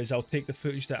can do is I'll take the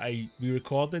footage that we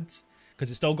recorded,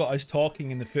 because it's still got us talking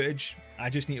in the footage.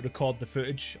 I just need to record the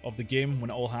footage of the game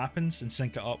when it all happens and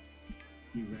sync it up.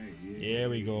 You're right, yeah. There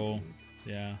we go.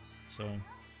 Yeah, so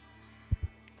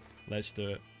let's do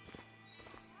it.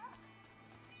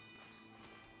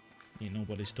 Ain't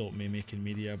nobody stopped me making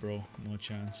media, bro. No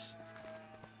chance.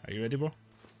 Are you ready, bro?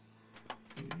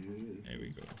 There we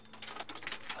go.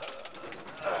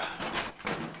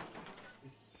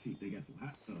 See if they got some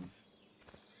hot sauce.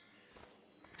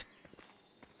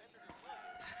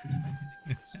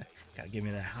 Gotta give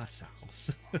me that hot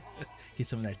sauce. Get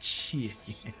some of that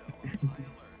chicken.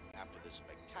 After the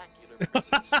spectacular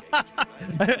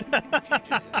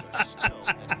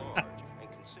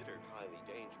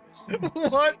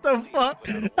What the fuck?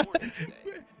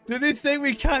 Do they think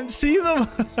we can't see them?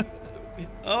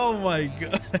 Oh my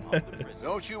god.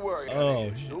 Don't you worry, oh,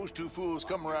 honey. Those two fools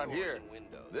come around here.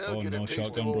 They'll get a taste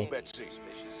shotgun, of bro. old Betsy.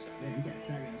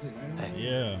 Hey,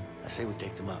 yeah. I say we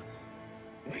take them out.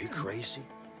 Are you crazy?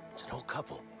 It's an old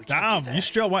couple. We Damn, you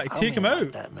still want to take him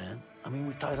out? That, man. I mean,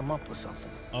 we tied them up with something.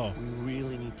 Oh. We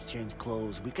really need to change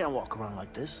clothes. We can't walk around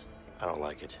like this. I don't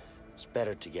like it. It's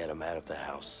better to get them out of the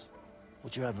house.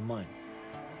 What you have in mind?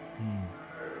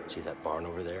 See that barn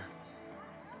over there?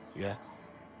 Yeah?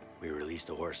 We release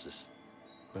the horses.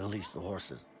 Release the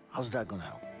horses? How's that gonna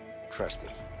help? Trust me.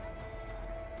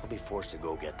 I'll be forced to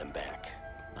go get them back.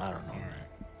 I don't know, man.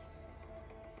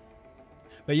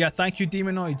 But yeah, thank you,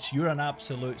 Demonoids. You're an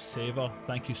absolute saver.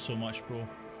 Thank you so much, bro.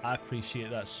 I appreciate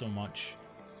that so much.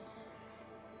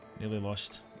 Nearly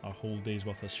lost a whole day's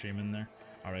worth of streaming there.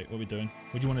 Alright, what are we doing?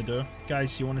 What do you want to do?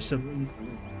 Guys, you want to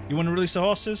release the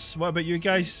horses? What about you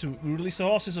guys? We release the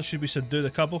horses or should we subdue the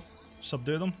couple?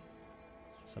 Subdue them?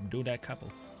 Subdue that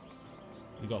couple.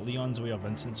 We got Leon's way or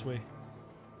Vincent's way.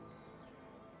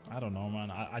 I don't know, man.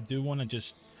 I do want to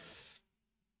just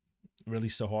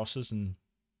release the horses,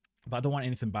 but I don't want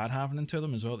anything bad happening to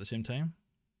them as well at the same time.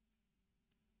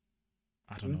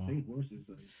 I don't know.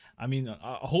 I mean,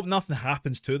 I hope nothing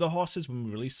happens to the horses when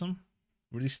we release them.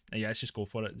 Yeah, let's just go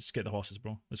for it. Let's get the horses,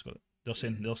 bro. Let's go. They'll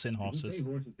send horses.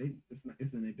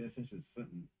 It's in their best interest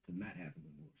something to not happen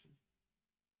with horses.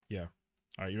 Yeah.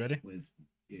 All right, you ready?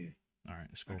 Yeah. All right,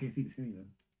 let's go. I can't see the screen though.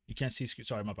 You can't see screen.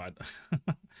 Sorry, my bad.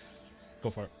 Go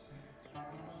for it.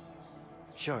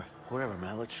 Sure, whatever,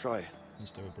 man. Let's try it.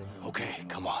 Let's do it, bro. Okay,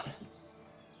 come on.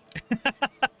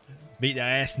 Beat their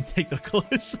ass and take their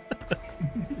clothes.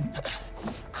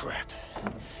 Crap.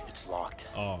 It's locked.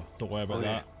 Oh, don't worry about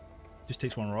that. Just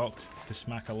takes one rock to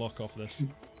smack a lock off this.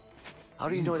 How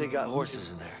do you know they got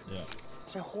horses in there? Yeah.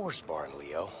 It's a horse barn,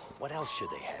 Leo. What else should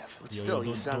they have? But still,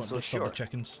 you sound so don't stop sure. the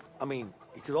chickens. I mean,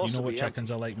 it could also You know what be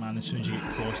chickens empty. are like, man. As soon as you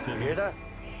get close to You it. hear that?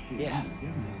 Yeah,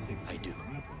 I do.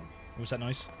 What was that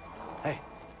noise? Hey,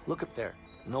 look up there.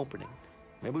 An opening.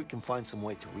 Maybe we can find some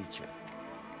way to reach it.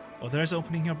 Oh, there's an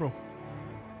opening here, bro.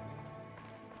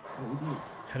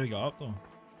 How do we get up, though?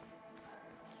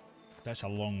 That's a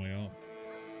long way up.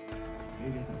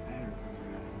 Maybe there's some patterns.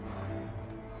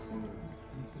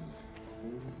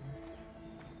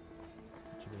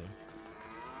 Let's have a look.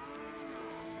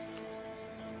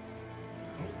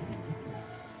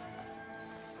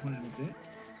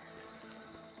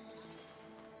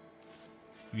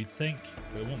 You'd think,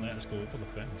 but it won't let us go over the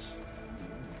fence.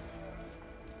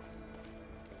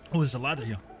 Oh, there's a ladder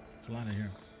here. There's a ladder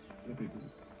here.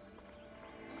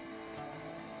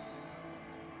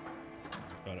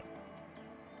 Got it.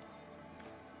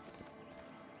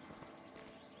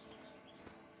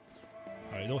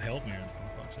 Alright, don't help me or anything,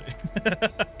 for fuck's sake.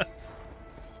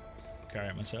 Carry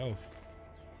it myself.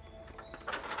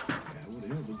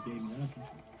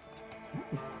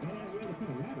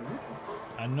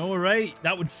 I know, right?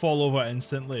 That would fall over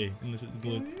instantly unless it's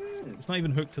glued. It's not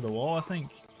even hooked to the wall, I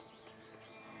think.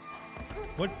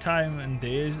 What time and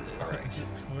day is it?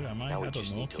 Where am I? Now we I don't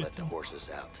just know. need to let the Cutin. horses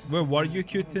out. Where were you,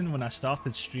 Cutin, when I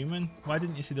started streaming? Why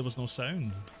didn't you say there was no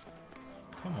sound?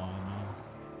 Come on, man.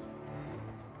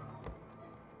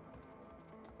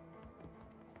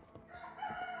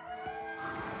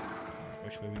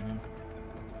 Which way we go?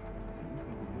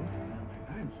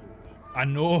 I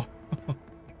know.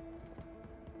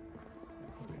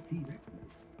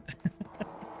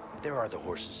 There are the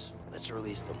horses. Let's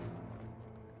release them.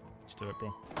 Let's do it,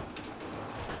 bro.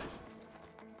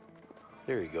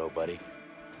 There you go, buddy.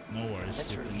 No worries.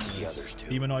 Let's release the others too.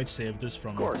 Demonoid saved us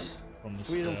from, Of course. from this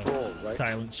Freedom for all, right?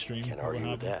 silent stream. Can't that we're argue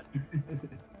with having. that.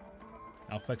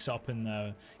 I'll fix it up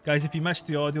in guys, if you missed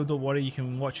the audio, don't worry, you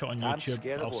can watch it on I'm YouTube.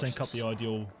 scared of I'll sync up horses. the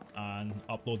audio and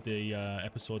upload the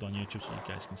episode on YouTube so you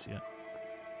guys can see it.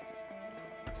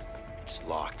 It's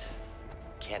locked.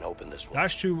 Can't open this one.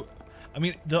 That's true. I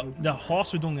mean, the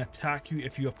horse would only attack you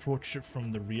if you approached it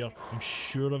from the rear. I'm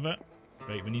sure of it.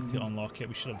 Right, we need to unlock it.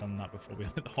 We should have done that before we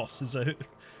let the horses out.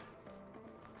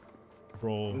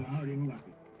 Bro.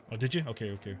 Oh, did you?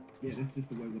 Okay, okay. Yeah, that's just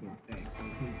the way with our thing.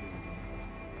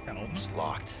 Can't open It's it.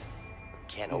 locked.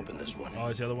 Can't open this one. Oh,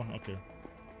 it's the other one? Okay.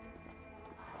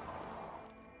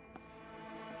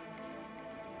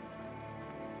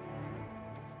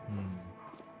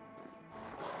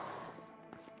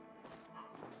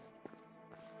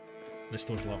 This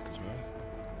door's locked as well.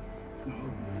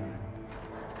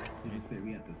 Did you say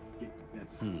we have to skip? We have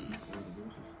to skip all the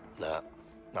verses? Nah,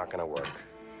 not gonna work.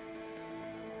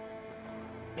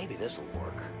 Maybe this'll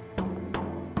work.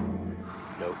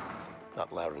 Nope,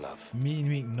 not loud enough.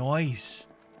 Make noise.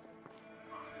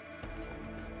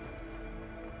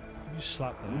 You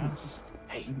slap the ass.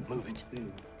 Hey, move it.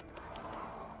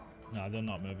 Nah, they're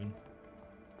not moving.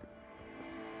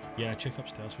 Yeah, check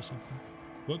upstairs for something.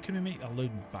 What can we make a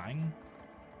loud bang?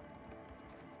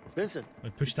 Vincent, We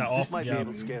push that this off. might Yeah. be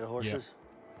able to scare the horses.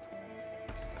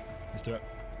 Let's do it.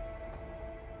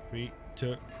 3,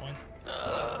 2, 1.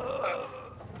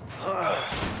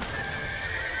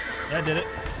 Yeah, I did it.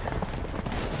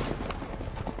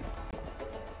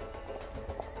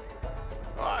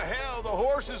 Oh, hell, the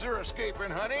horses are escaping,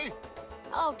 honey.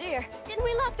 Oh dear, didn't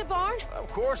we lock the barn?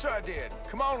 Of course I did.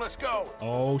 Come on, let's go.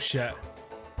 Oh shit.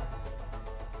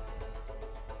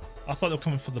 I thought they were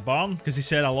coming for the barn because he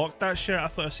said I locked that shit. I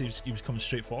thought he was coming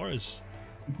straight for us.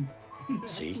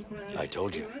 See? I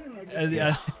told you.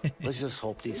 Yeah. Let's just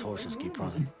hope these horses keep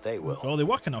running. They will. Well, they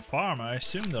work in a farm. I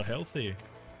assume they're healthy.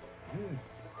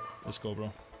 Let's go,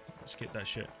 bro. Let's get that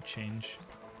shit. Change.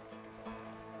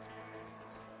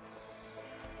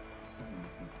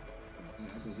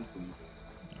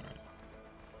 Alright.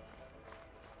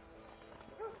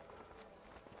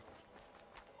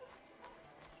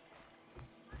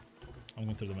 I'm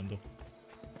going through the window.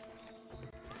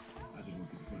 Let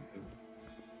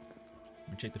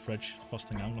me check the fridge. First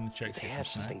thing I'm going to check is They get have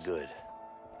some something snacks.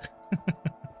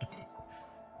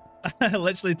 good.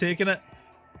 Literally taking it.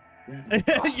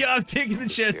 Yeah, I'm taking the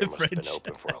This shit out beer of the must have fridge. been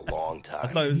open for a long I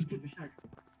time. thought it was.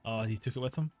 Oh, he took it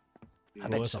with him. I Bro,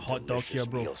 bet there's a some hot dog here, delicious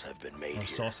bro. meals have been made Or here.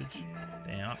 sausage.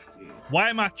 Damn. Why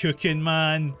am I cooking,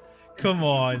 man? Come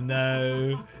on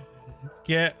now.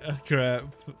 Get a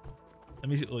crap. Let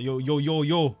me see.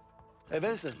 Yo. Hey,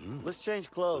 Vincent, let's change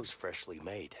Looks clothes. freshly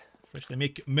made. Freshly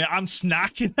make. I'm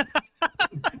snacking.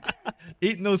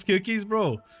 Eating those cookies,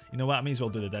 bro. You know what? I may as well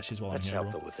do the dishes while Let's I'm here,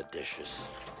 help bro. them with the dishes.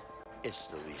 It's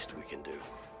the least we can do.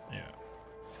 Yeah.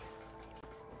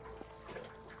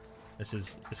 This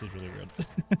is really weird.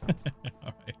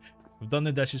 Alright. We've done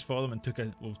the dishes for them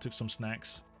and we've took some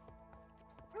snacks.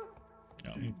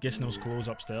 I'm guessing those clothes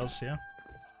upstairs, yeah?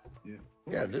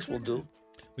 Yeah, this will do.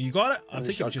 Well, you got it? I And the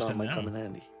think it was just shotgun in might there. come in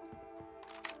handy.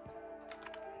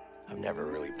 I've never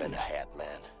really been a hat man.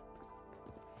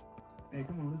 Hey,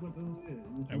 come on, it's up over there.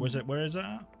 Hey, where is that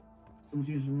at? So much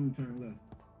in the room, turn left.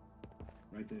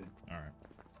 Right there. Alright.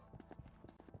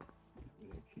 Where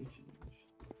that kitchen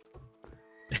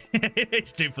is.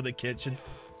 Straight for the kitchen.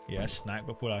 Yeah, a snack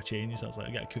before I change. I was like,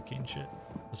 I got a cookie and shit.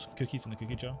 There's some cookies in the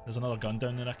cookie jar. There's another gun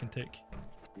down there I can take.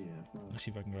 Yeah, it's not. Let's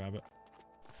see if I can grab it.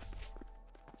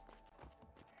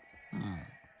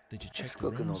 Did you check It's the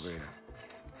cooking rooms? over here.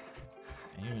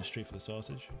 And you went straight for the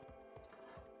sausage.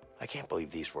 I can't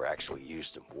believe these were actually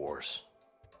used in wars.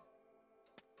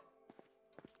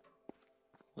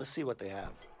 Let's see what they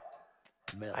have.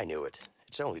 Milk. I knew it.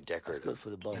 It's only That's decorative. good for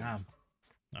the bone. Damn.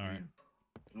 Alright.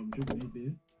 I'm drinking it,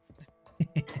 dude.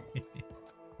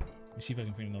 Let me see if I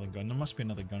can find another gun. There must be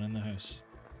another gun in the house.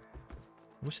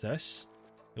 What's this?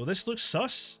 Yo, this looks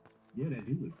sus. Yeah, that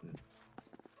do look good.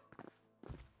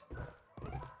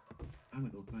 I'm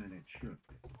gonna go find that truck.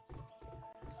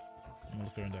 I'm gonna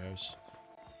look around the house.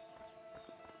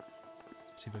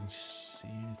 See if I can see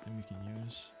anything we can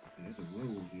use. There's a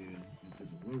road here.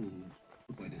 There's a road.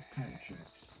 Look like this tire track.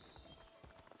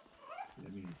 So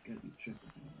that means it's gotta be a truck.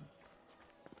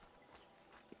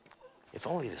 If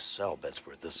only the cell beds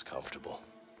were this comfortable.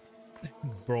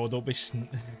 Bro, don't be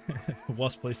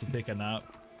worst place to take a nap.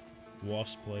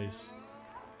 Worst place.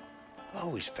 I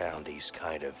always found these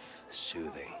kind of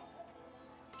soothing.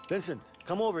 Vincent,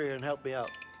 come over here and help me out.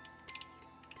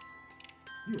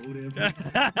 You over there?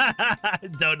 I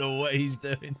don't know what he's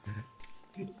doing.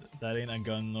 That ain't a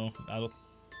gun though. I don't...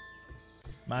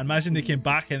 Man, imagine they came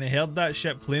back and they heard that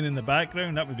shit playing in the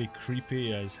background. That would be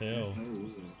creepy as hell.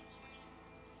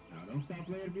 Now don't stop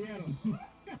playing piano. What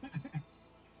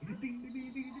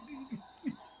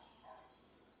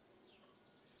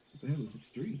the hell is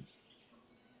extreme?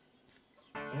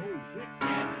 Oh shit!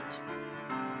 Damn it.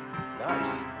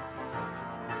 Nice.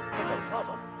 For the love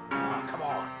of... Oh, come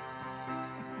on.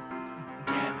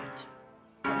 Damn it.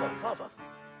 For the love of...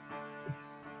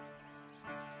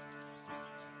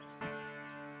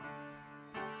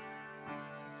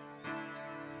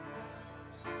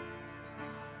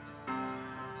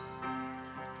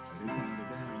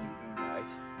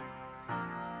 Right.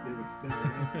 They were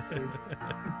snapping.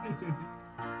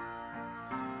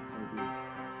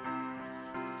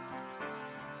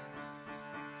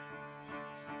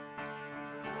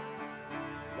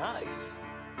 Nice.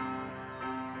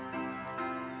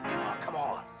 Oh, come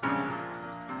on.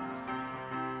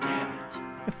 Damn it.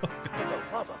 For the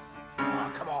love of...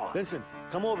 Oh, come on. Vincent,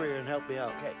 come over here and help me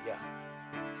out. Okay, yeah.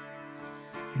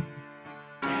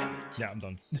 Damn it. Yeah, I'm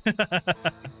done.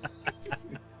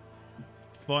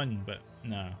 Fun, but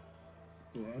no.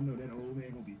 Well, I know that old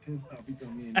man gonna be pissed off. He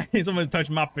come in. Someone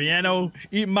touched my piano,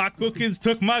 eat my cookies,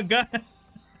 took my gun.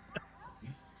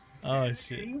 Oh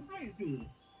shit.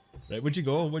 Right, where'd you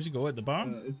go? Where'd you go? At the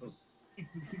barn? It's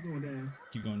keep going down.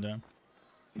 Keep going down.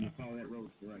 And you follow that road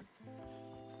to the right.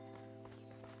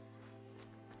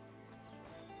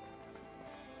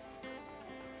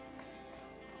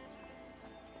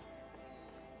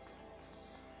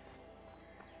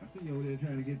 I see you over there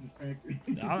trying to get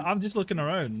distracted. I'm just looking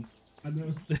around. I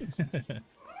know.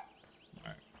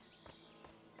 Alright.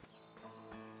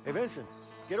 Hey, Vincent,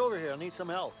 get over here. I need some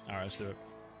help. Alright, let's do it.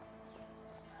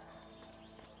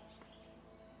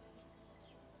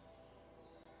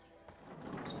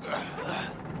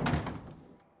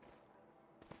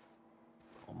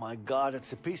 Oh my God,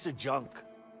 it's a piece of junk.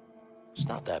 It's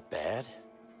not that bad.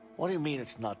 What do you mean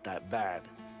it's not that bad?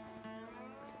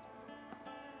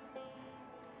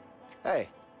 Hey,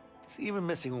 it's even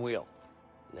missing a wheel.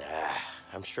 Nah,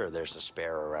 I'm sure there's a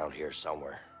spare around here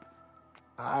somewhere.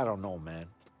 I don't know, man.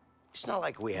 It's not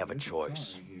like we have a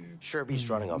choice. Sherby's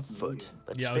running on foot.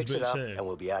 Let's Yeah, I was fix it about up to say. and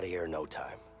we'll be out of here in no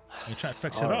time. You try to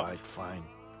fix it All up. right, fine.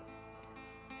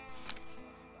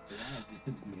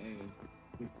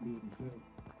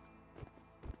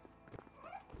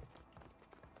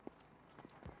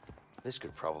 This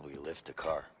could probably lift a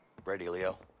car. Ready,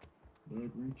 Leo?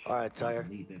 All right, Tyre.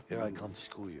 Here I come to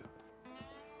school you.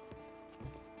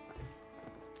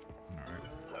 Alright.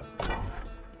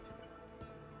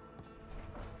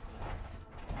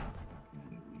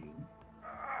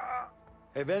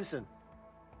 Hey, Vincent.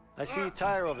 I see a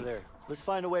tire over there. Let's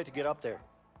find a way to get up there.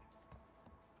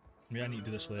 Maybe I need to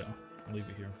do this later. I'll leave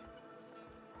it here.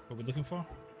 What are we looking for?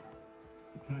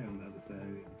 It's a tire on the other side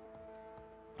of it.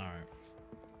 Alright.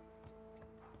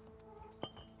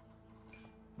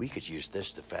 We could use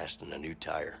this to fasten a new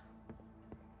tire.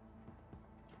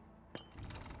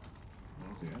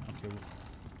 Okay. Okay.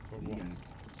 For You what? gotta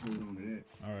hold on to that.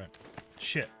 Alright.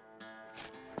 Shit.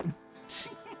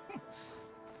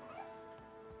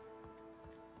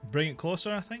 Bring it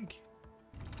closer, I think.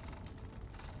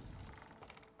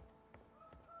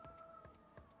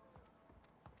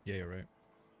 Yeah, you're right.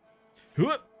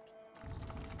 Whoop!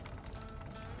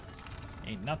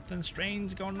 Ain't nothing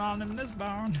strange going on in this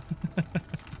barn.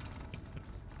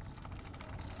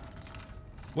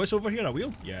 What's over here? A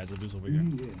wheel? Yeah, the wheel's over here.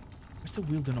 Yeah. What's the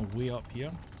wheel doing a way up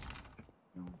here?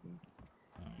 No, okay.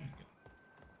 Oh,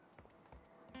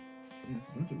 Yeah, it's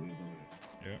a bunch of wheels over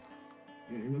there. yeah.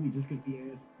 Yeah, they really just get the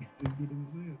ass to get them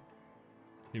as well.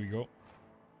 Here we go.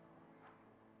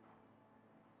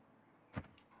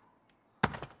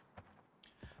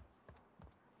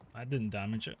 I didn't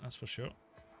damage it, that's for sure.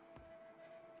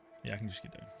 Yeah, I can just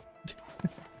get down.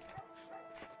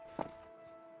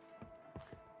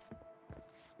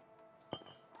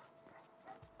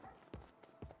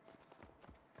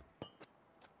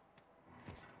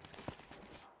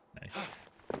 Nice.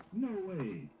 No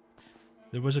way.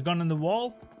 There was a gun in the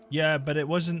wall? Yeah, but it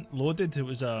wasn't loaded. It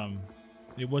was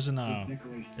it wasn't a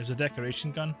Decoration. it was a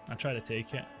decoration gun. I tried to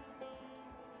take it.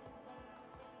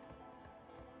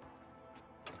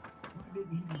 Why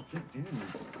didn't he just jump down?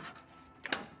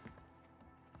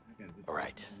 All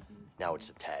right, now it's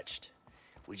attached.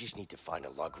 We just need to find a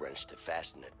lug wrench to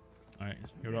fasten it. Alright,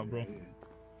 you're up, bro.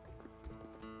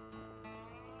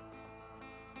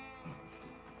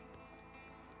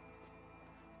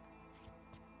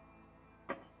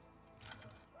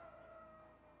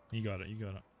 You got it, you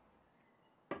got it.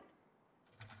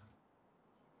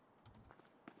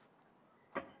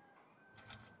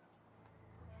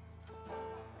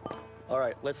 All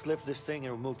right, let's lift this thing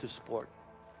and remove the support.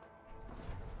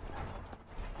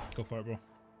 Go for it, bro.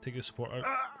 Take the support out.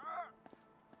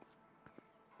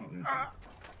 Oh, that's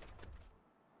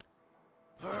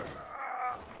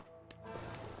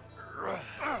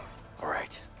All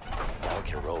right, now we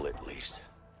can roll it at least.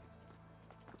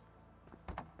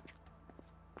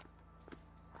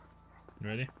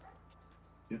 Ready?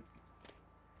 Yep.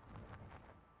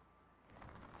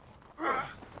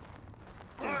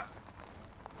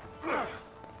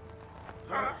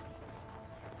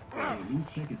 At least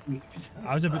check and see.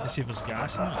 I was about to see if there's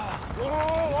gas in it. Whoa!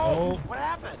 Oh. What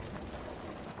happened?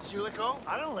 Did you let go?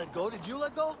 I didn't let go. Did you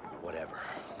let go? Whatever,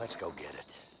 let's go get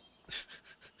it.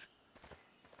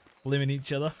 Blaming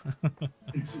each other.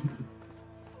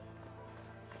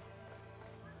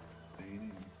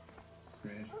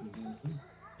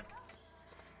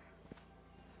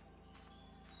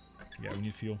 Yeah, we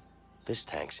need fuel. This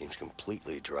tank seems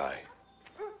completely dry.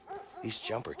 These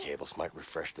jumper cables might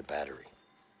refresh the battery.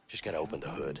 Just gotta open the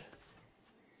hood.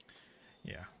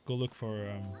 Yeah, go look for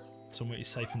some way to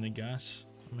siphon the gas,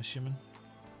 I'm assuming.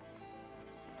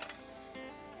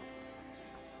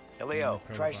 Hey, Leo,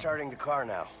 probably try not. starting the car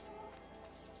now.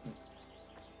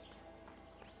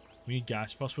 We need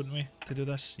gas first, wouldn't we, to do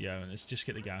this? Yeah, let's just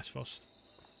get the gas first.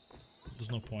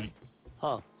 There's no point.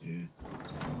 Huh. Yeah.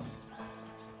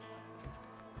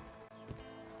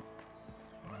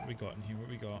 What we got in here? What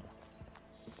we got?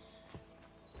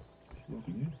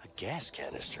 A gas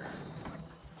canister.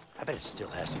 I bet it still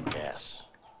has some gas.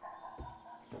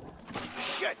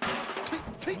 Shit!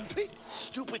 Pete!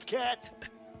 Stupid cat!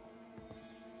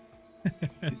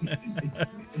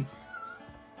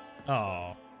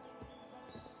 Oh.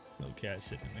 Little cat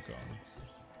sitting in the corner.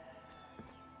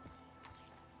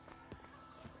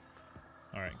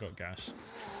 Alright, got gas.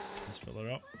 Let's fill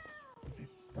her up.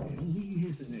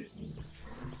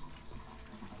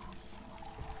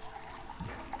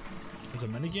 There's a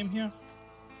minigame here?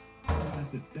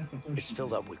 It's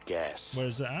filled up with gas.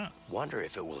 Where's it at? Wonder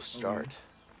if it will start.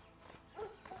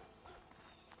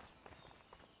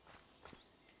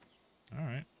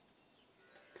 Alright.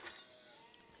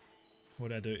 What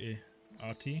do I do to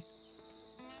RT?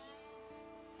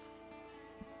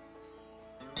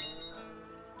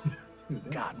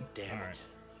 God damn it. Alright.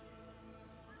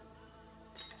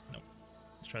 Nope.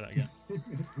 Let's try that again.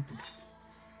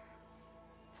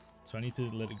 So I need to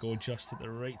let it go just at the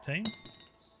right time.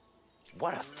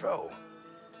 What a throw.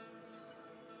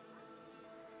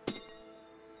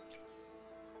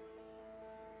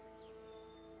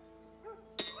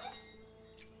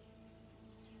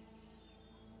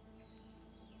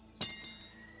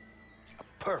 A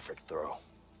perfect throw.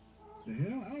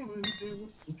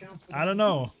 I don't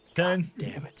know. 10.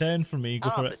 Damn it. 10 for me. Go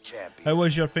I'm for the it. champion. How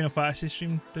was your Final Fantasy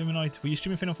stream, Duminoid? Were you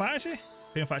streaming Final Fantasy?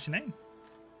 Final Fantasy 9?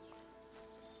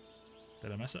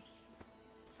 Did I miss it?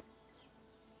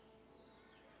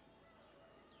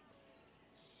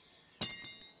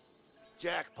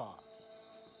 Jackpot.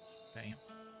 Damn.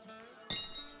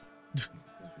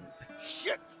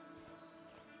 Shit!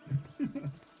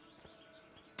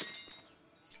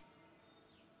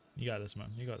 You got this, man.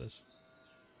 You got this.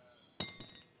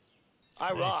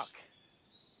 I rock.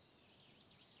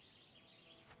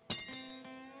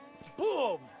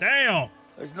 Boom! Damn!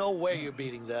 There's no way you're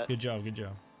beating that. Good job, good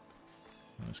job.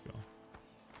 Let's go.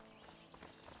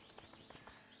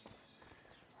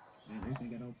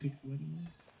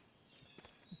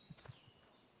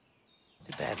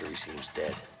 The battery seems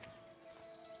dead.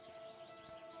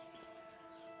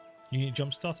 You need to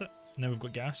jump start it? Now we've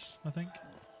got gas, I think.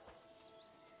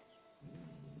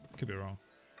 Could be wrong.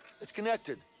 It's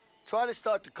connected. Try to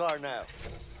start the car now.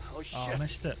 Oh shit. Oh, I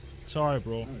missed it. Sorry,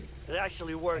 bro. It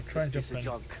actually worked, Try this and piece of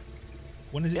jump in. junk.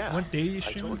 When is it? Yeah, What day are you I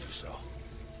streaming? told you so.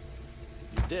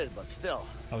 You did, but still.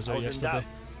 I was out yesterday. in doubt.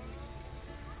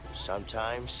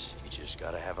 Sometimes you just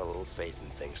gotta have a little faith in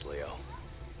things, Leo.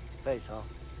 Faith, huh?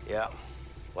 Yeah.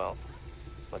 Well,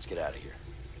 let's get out of here.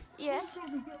 Yes?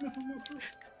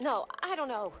 No, I don't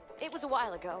know. It was a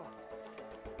while ago.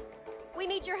 We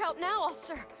need your help now,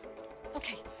 officer.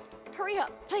 Okay, hurry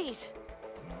up, please.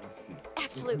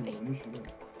 Absolutely.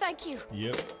 Thank you.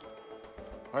 Yep.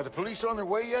 Are the police on their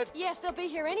way yet? Yes, they'll be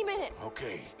here any minute.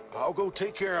 Okay, I'll go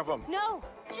take care of them. No,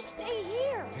 just stay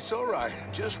here. It's all right.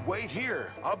 Just wait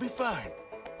here. I'll be fine.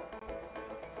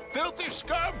 Filthy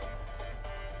scum!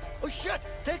 Oh shit!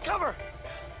 Take cover!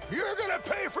 You're gonna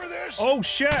pay for this! Oh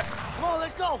shit! Come on,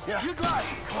 let's go! Yeah. You drive!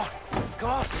 Come on. Come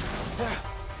on. Yeah.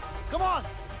 Come on!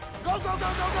 Go, go, go,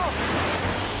 go, go!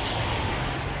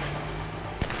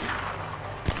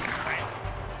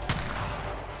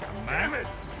 Damn it!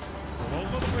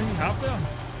 Revolver? What do you have there?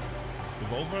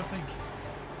 Revolver, I think.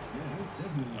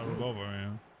 A revolver, yeah.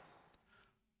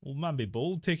 Old man be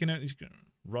bold taking out these.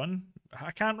 Run?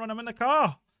 I can't run, I'm in the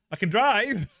car! I can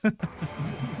drive!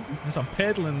 Yes, I'm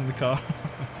pedaling in the car.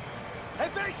 Hey,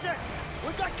 Vincent!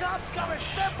 We got cops coming!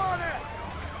 Step on it!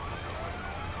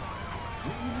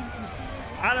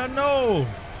 I don't know!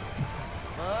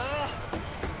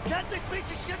 Get this piece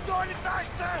of shit going any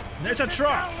faster! There's a Sit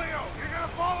truck! down, Leo. You're gonna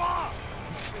fall off!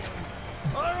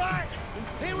 Alright!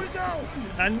 Here we go!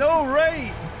 I know,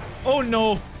 right? Oh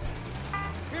no!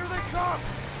 Here they come!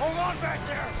 Hold on back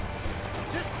there!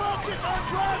 Just focus on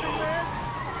driving, man!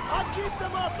 I'll keep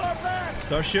them off our backs!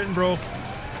 Start shooting, bro.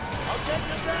 I'll take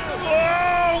them down!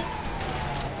 Whoa!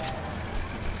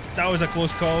 That was a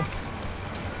close call.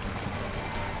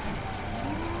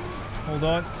 Hold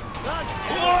on.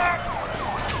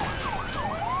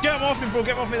 Get him off me, bro.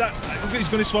 Get him off me. That he's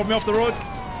going to swab me off the road.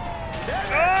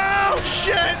 Oh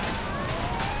shit!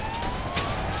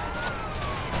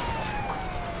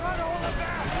 Try to hold it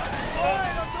back!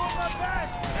 Alright, I'm doing my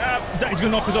best! He's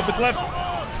going to knock us off the cliff.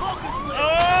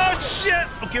 Oh shit!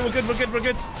 Okay, we're good. We're good. We're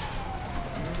good.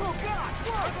 Oh god!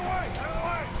 Out of the way! Out of the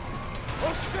way!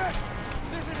 Oh shit!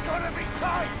 This is gonna be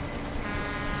tight!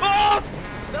 Oh!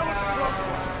 That was a close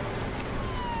one!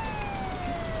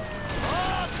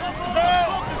 Oh, come on!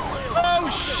 Oh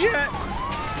shit!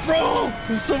 Bro!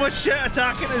 There's so much shit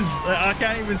attacking us. I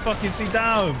can't even fucking see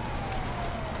down.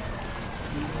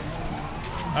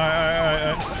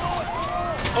 Alright.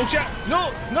 Oh shit!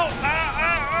 No! No!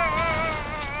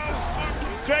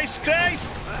 Christ!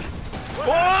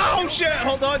 Oh shit!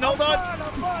 Hold on!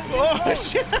 Oh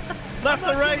shit! Left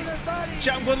or right?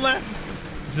 Shit, I'm going left.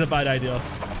 This is a bad idea.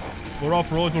 We're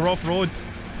off road.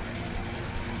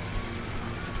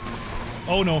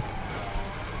 Oh no.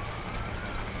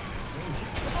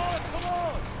 Come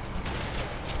on!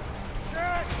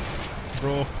 Shit!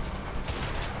 Bro.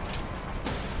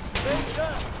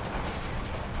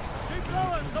 Keep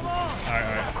going, come on!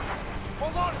 Alright.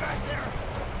 Hold on back there!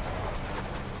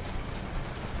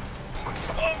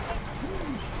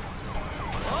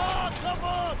 Oh, come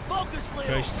on! Focus, Leo!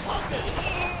 Christ. Focus!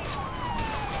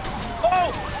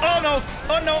 Oh no!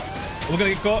 Oh no! We're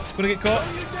gonna get caught. You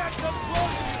dare come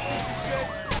close, you piece of shit!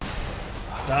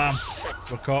 Damn.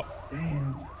 We're caught.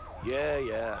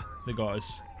 Yeah. They got us.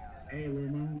 Hey,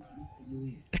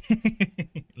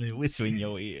 we're Whistling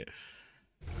your ear.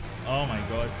 Oh my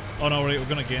god. Oh no, right, we're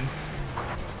gonna gain.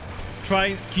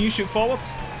 Try. Can you shoot forward?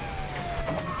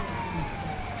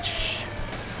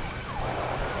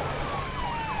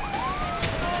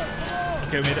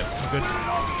 Okay, we made it. We're good.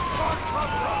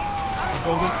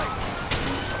 Golden.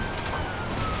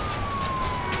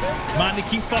 Man, they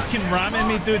keep fucking ramming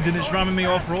me, dude, and it's ramming me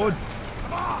off road.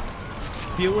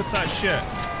 Deal with that shit.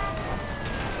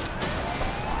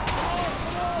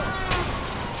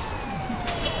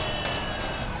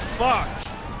 fuck?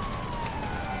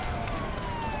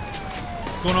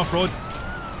 Going off road.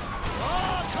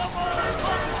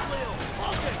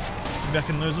 Maybe I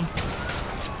can lose him.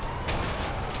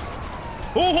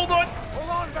 Oh, hold on! Hold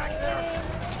on back there!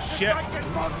 Shit.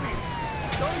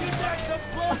 Don't you dare come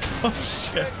close! Oh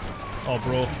shit. Oh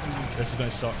bro, this is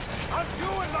gonna suck. I'm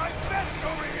doing my best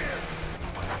over here!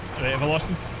 Right, have I lost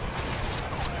him?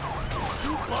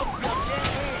 You bumped up your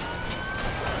head!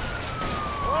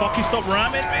 Fucking stop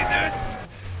ramming me, dude!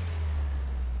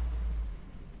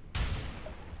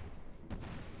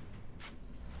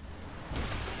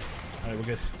 Alright, we're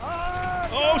good.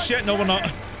 Oh shit, no we're not.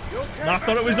 No, I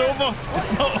thought it was over.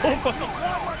 It's not over.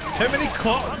 How many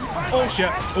cops? Oh shit,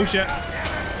 oh shit.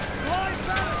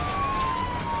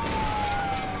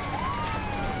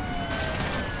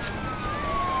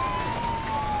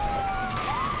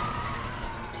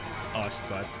 Oh, this is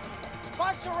bad.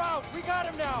 Spikes are out. We got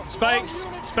him now. Spikes,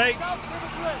 spikes.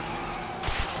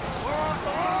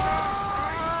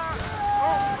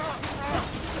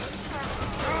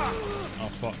 Oh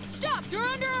fuck. Stop! You're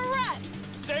under arrest!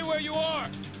 Stay where you are.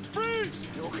 Freeze!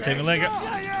 You okay? Take a leg up.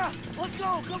 Yeah, let's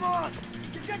go, come on!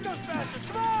 You get those bastards.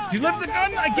 Come on! Do you lift the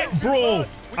gun? I get, bro.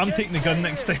 I'm taking the gun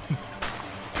next time.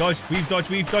 Dodge, weave, dodge,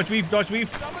 weave, dodge, weave, dodge, weave.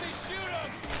 Somebody shoot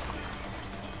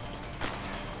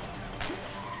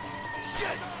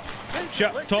him!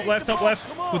 Shit, top left, top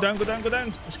left. Go down, go down, go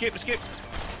down. Escape, escape.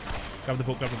 Grab the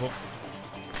boat, grab the boat.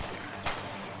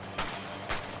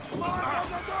 Come on,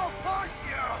 go, push!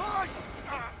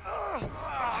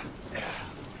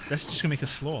 This is just gonna make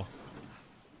us slow.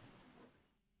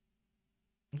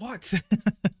 What?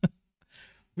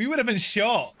 We would have been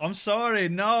shot. I'm sorry,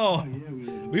 no.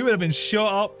 We would have been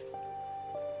shot up.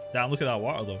 Damn, look at that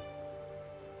water though.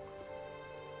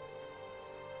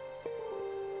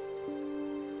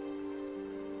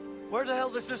 Where the hell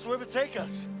does this river take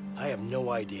us? I have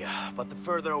no idea, but the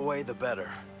further away, the better.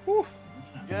 Whew.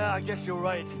 Yeah, I guess you're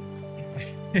right.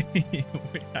 Wait,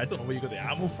 I don't know where you got the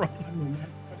ammo from.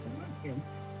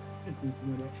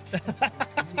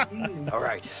 All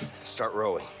right, start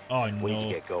rowing. Oh no. We need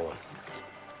to get going.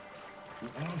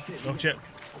 Oh shit.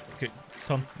 Okay,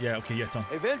 turn. Yeah, okay, yeah, turn.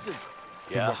 Hey, Vincent.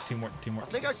 Yeah? Teamwork, teamwork, I teamwork.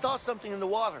 think I saw something in the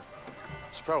water.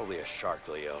 It's probably a shark,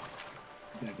 Leo.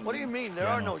 What do you mean? There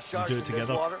Yeah, are no. no sharks Do it in together.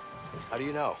 this water. How do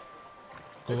you know?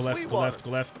 Go It's left, sweet go water. left, go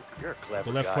left. You're a clever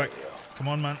Go left guy, quick. Leo. Come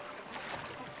on, man.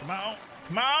 Come out.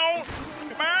 Come out.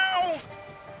 Come out.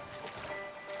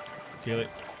 Kill it.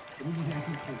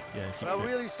 Yeah, keep I it.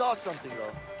 really saw something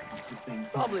though.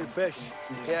 Probably a fish.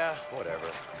 Yeah, whatever.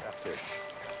 A fish.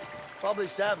 Probably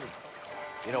salmon.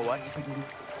 You know what? It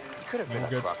could have been We're a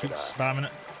good. Keep crocodile. spamming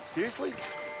it. Seriously?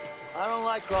 I don't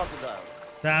like crocodiles.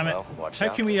 Damn it. Well, watch How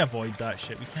out. can we avoid that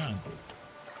shit? We can.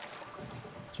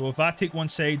 So if I take one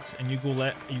side and you go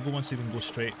left, you go one side and go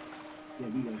straight.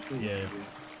 Yeah.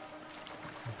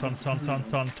 Turn, turn, turn,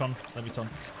 turn, turn. Let me turn.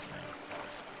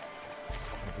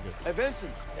 Hey,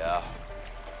 Vincent. Yeah.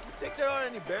 You think there are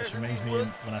any bears This in reminds these me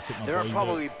woods? when I took my There are boys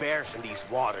probably bears in these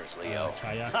waters, out, Leo.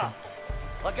 kayaking. Ha!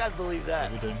 Like I'd believe What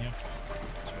that. are we doing here?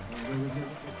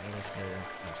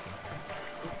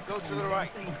 Go to the right.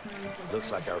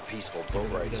 Looks like our peaceful boat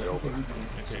ride is over.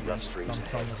 Some rough streams Turn,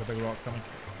 ahead. there's a big rock coming.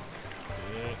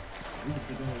 Yeah.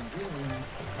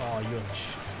 Oh,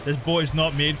 this boat is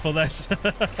not made for this.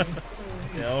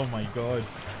 Yeah, oh my god.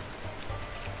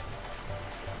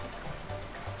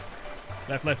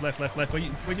 Left, left, left, left, left. What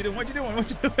you doing? What you doing? What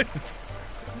you doing?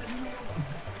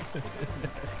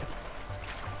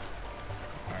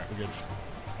 Alright, we're good.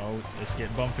 Oh, it's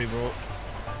getting bumpy, bro.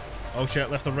 Oh shit,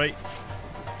 left or right?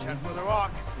 Check for the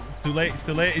rock. Too late, it's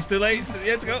too late, it's too late.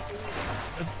 Yeah, let's go.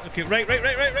 Okay, right.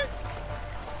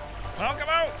 Oh, come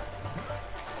out!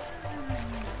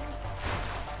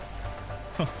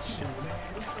 Oh shit.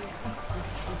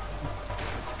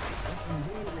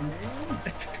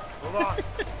 Hold on.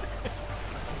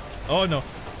 Oh no.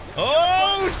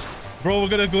 Oh! Bro, we're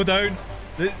gonna go down.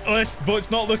 This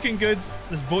boat's not looking good.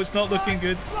 This boat's not looking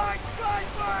good.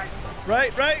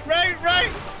 Right.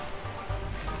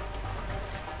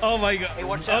 Oh my god. Hey,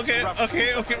 watch out, Okay, some rough okay,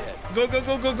 streets up okay. ahead. Go,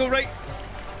 right.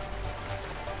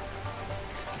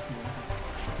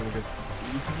 Okay, we're good.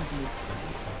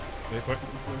 Wait for it.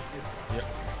 Yep.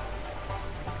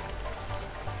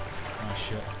 Oh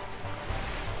shit.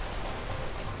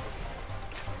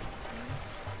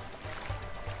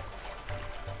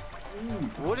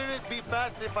 Wouldn't it be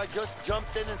faster if I just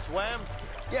jumped in and swam?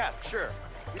 Yeah, sure.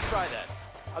 You try that.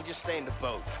 I'll just stay in the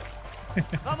boat.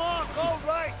 Come on, go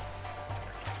right.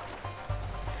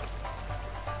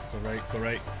 Go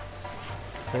right.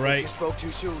 I think you spoke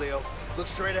too soon, Leo. Look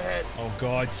straight ahead. Oh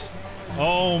god.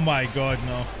 Oh my god,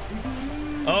 no.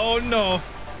 Oh no.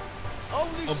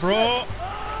 Holy Oh, bro.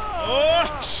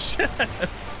 Oh, shit.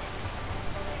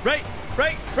 Right.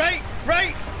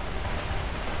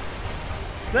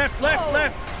 Left. Oh,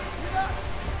 left.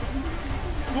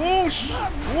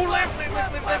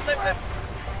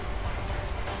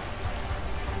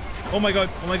 Oh my god.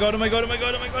 Come on.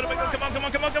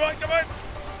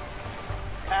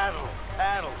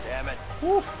 Paddle, damn it.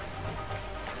 Woo.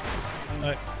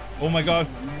 Right. Oh my god.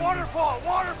 Waterfall!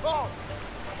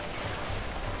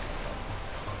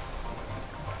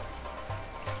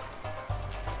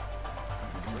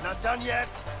 We're not done yet.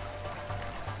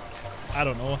 I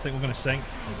don't know. I think we're gonna sink.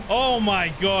 Oh my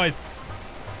god.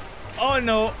 Oh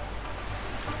no.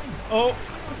 Oh.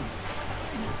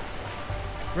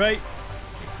 Right.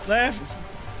 Left.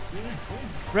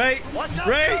 Right.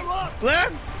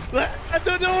 Left. I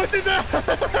don't know what to do.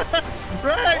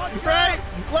 right.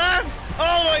 Left.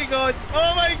 Oh my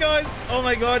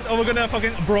god. Oh, we're gonna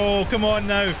fucking... Bro, come on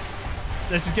now.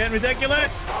 This is getting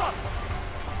ridiculous.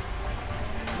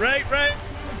 Right.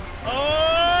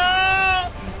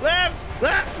 Oh! Left.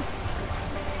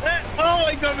 Oh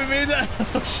my god, we made it.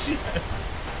 Oh shit.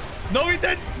 No, we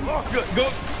didn't. Go.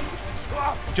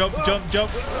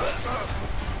 Jump.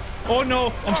 Oh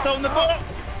no, I'm still in the boat.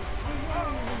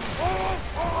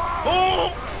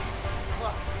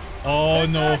 Oh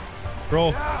no.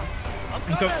 Bro. I'm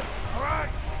coming. All right.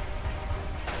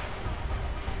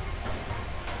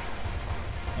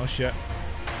 Oh shit.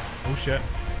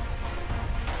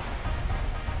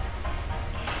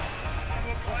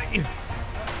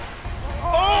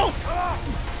 Oh!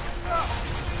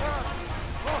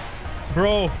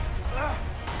 Bro.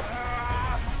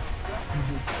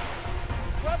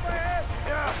 Grab my hand.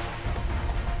 Yeah.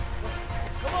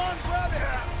 Come on, grab it.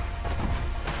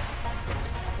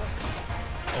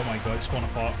 Oh my god, it's falling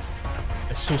apart.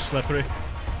 It's so slippery.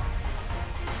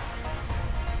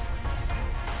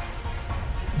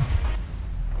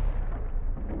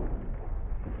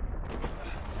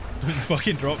 Don't you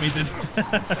fucking drop me, dude.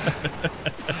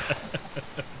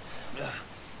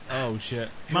 Oh shit.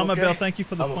 Mama okay? Bell, thank you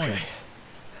for the points. Okay.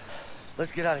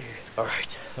 Let's get out of here. All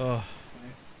right. Oh.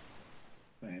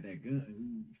 If I had that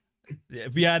gun. Yeah,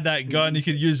 if we had that gun, you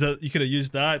could use that. You could have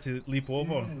used that to leap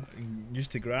over, and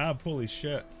used to grab. Holy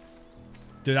shit,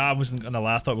 dude! I wasn't gonna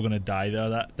lie. I thought we were gonna die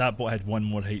there. That boat had 1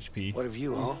 more HP. What of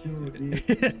you, huh?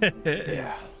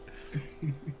 Yeah.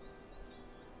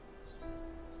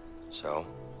 So,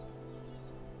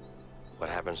 what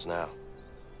happens now?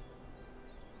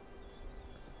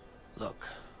 Look,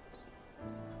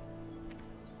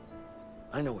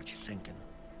 I know what you're thinking,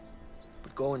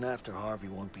 but going after Harvey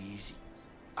won't be easy.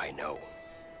 I know,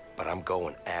 but I'm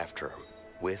going after him,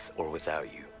 with or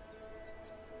without you.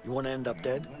 You want to end up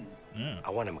dead? I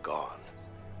want him gone.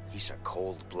 He's a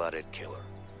cold-blooded killer.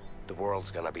 The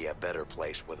world's gonna be a better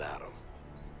place without him.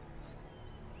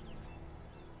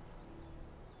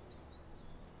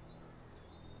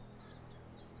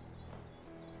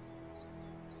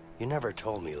 You never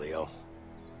told me, Leo.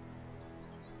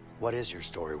 What is your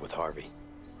story with Harvey?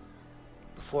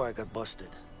 Before I got busted,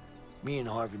 me and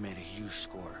Harvey made a huge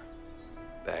score.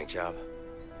 Bank job?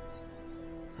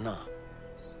 Nah.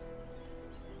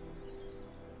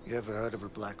 You ever heard of a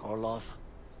Black Orlov?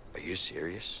 Are you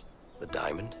serious? The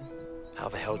diamond? How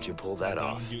the hell did you pull that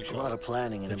off? A lot of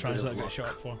planning and a bit of luck.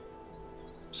 Shot for.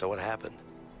 So what happened?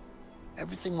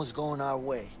 Everything was going our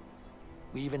way.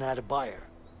 We even had a buyer.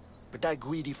 But that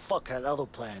greedy fuck had other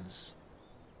plans.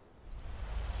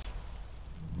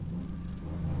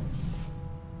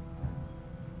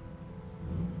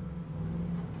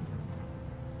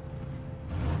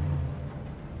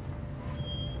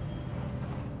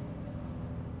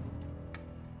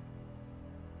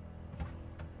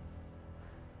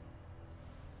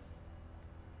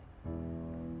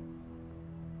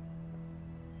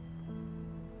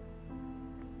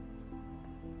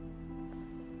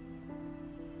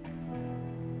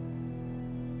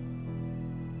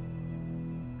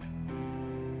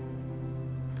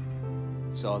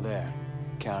 It's all there.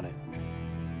 Count it.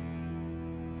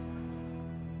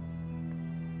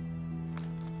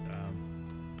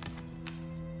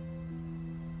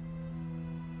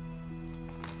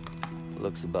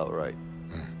 Looks about right.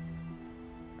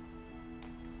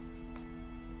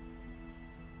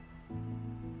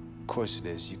 Of course it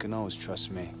is. You can always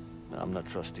trust me. I'm not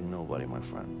trusting nobody, my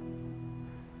friend.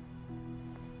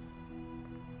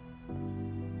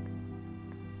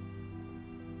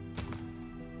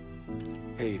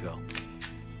 Here you go.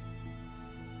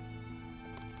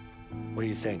 What do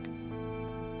you think?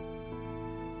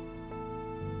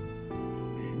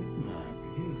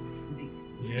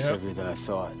 It's heavier than I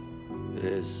thought. It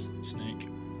is. Snake.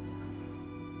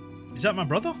 Is that my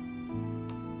brother?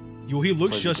 Yo, he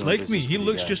looks just like me. He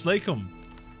looks just like him.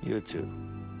 You too.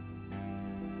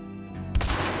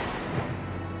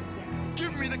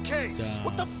 Give me the case. Damn.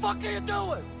 What the fuck are you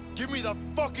doing? Give me the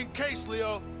fucking case,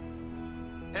 Leo.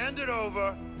 Hand it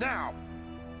over now.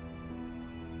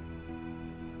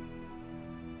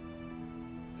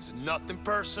 It's nothing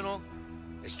personal.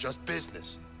 It's just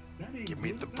business. Give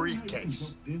me the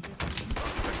briefcase.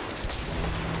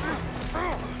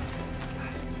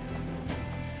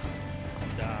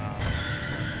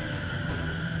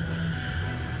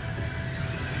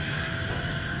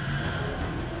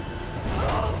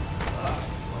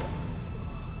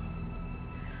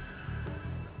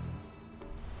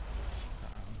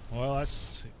 Well,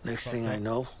 that's... Next thing I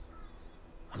know,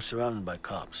 I'm surrounded by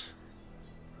cops.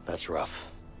 That's rough.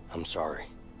 I'm sorry.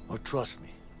 Oh, trust me.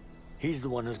 He's the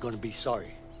one who's gonna be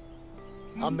sorry.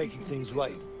 I'm making things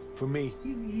right. For me.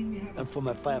 And for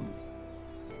my family.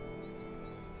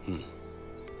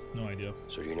 No idea.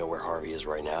 So do you know where Harvey is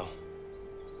right now?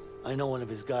 I know one of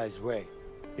his guys, Ray.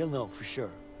 He'll know for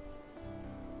sure.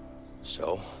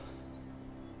 So?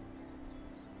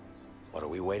 What are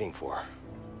we waiting for?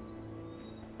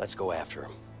 Let's go after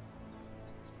him.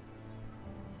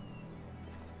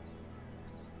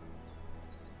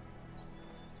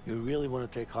 You really want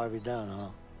to take Harvey down, huh?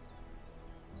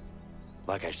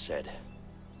 Like I said,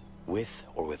 with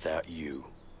or without you,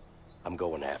 I'm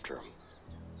going after him.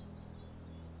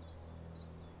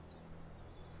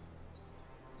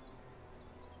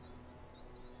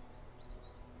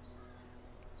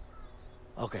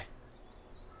 Okay.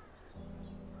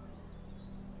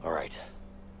 All right.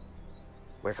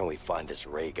 Where can we find this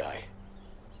Ray guy?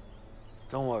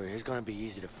 Don't worry, he's gonna be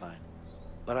easy to find.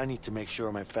 But I need to make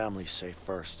sure my family's safe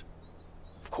first.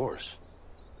 Of course.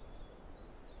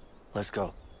 Let's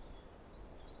go.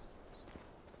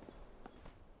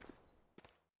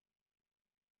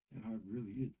 That Harvey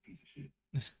really is a piece of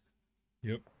shit.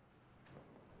 Yep.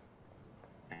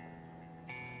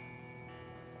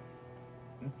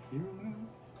 That's the cereal now?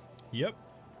 Yep.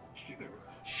 Sugar.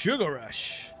 Sugar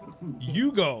Rush.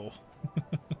 You go.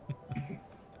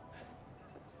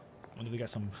 Wonder if they got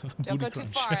some Don't go booty too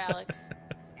crunch. far, Alex.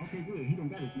 Okay, good. He don't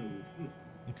got his nose.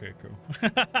 Okay, cool.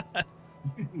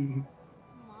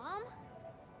 Mom?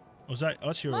 Was that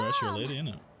us? You're us, you're a lady, isn't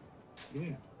it? Yeah.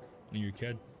 And you're a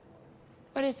kid.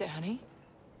 What is it, honey?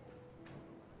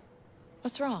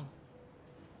 What's wrong?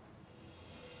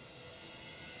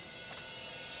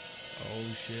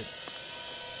 Oh shit.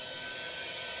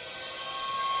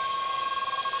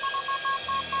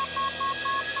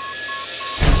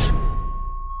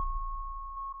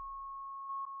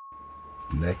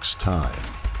 Next time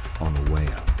on The Way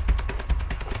Out.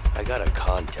 I got a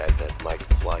contact that might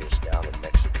fly us down in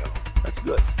Mexico. That's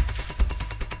good.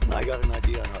 I got an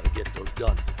idea on how to get those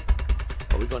guns.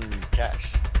 But we're gonna need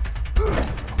cash.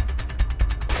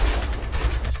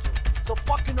 So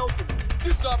fucking open.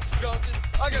 This is Officer Johnson.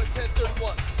 I got a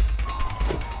 1031.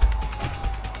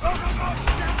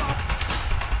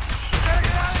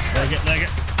 Leg it.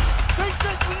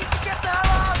 Vincent, we need to get the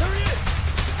hell out. Hurry in.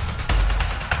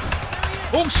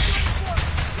 Oh shit!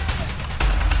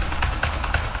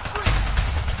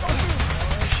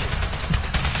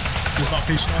 Was not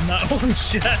patient on that. Holy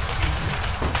shit!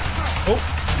 Oh,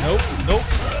 nope.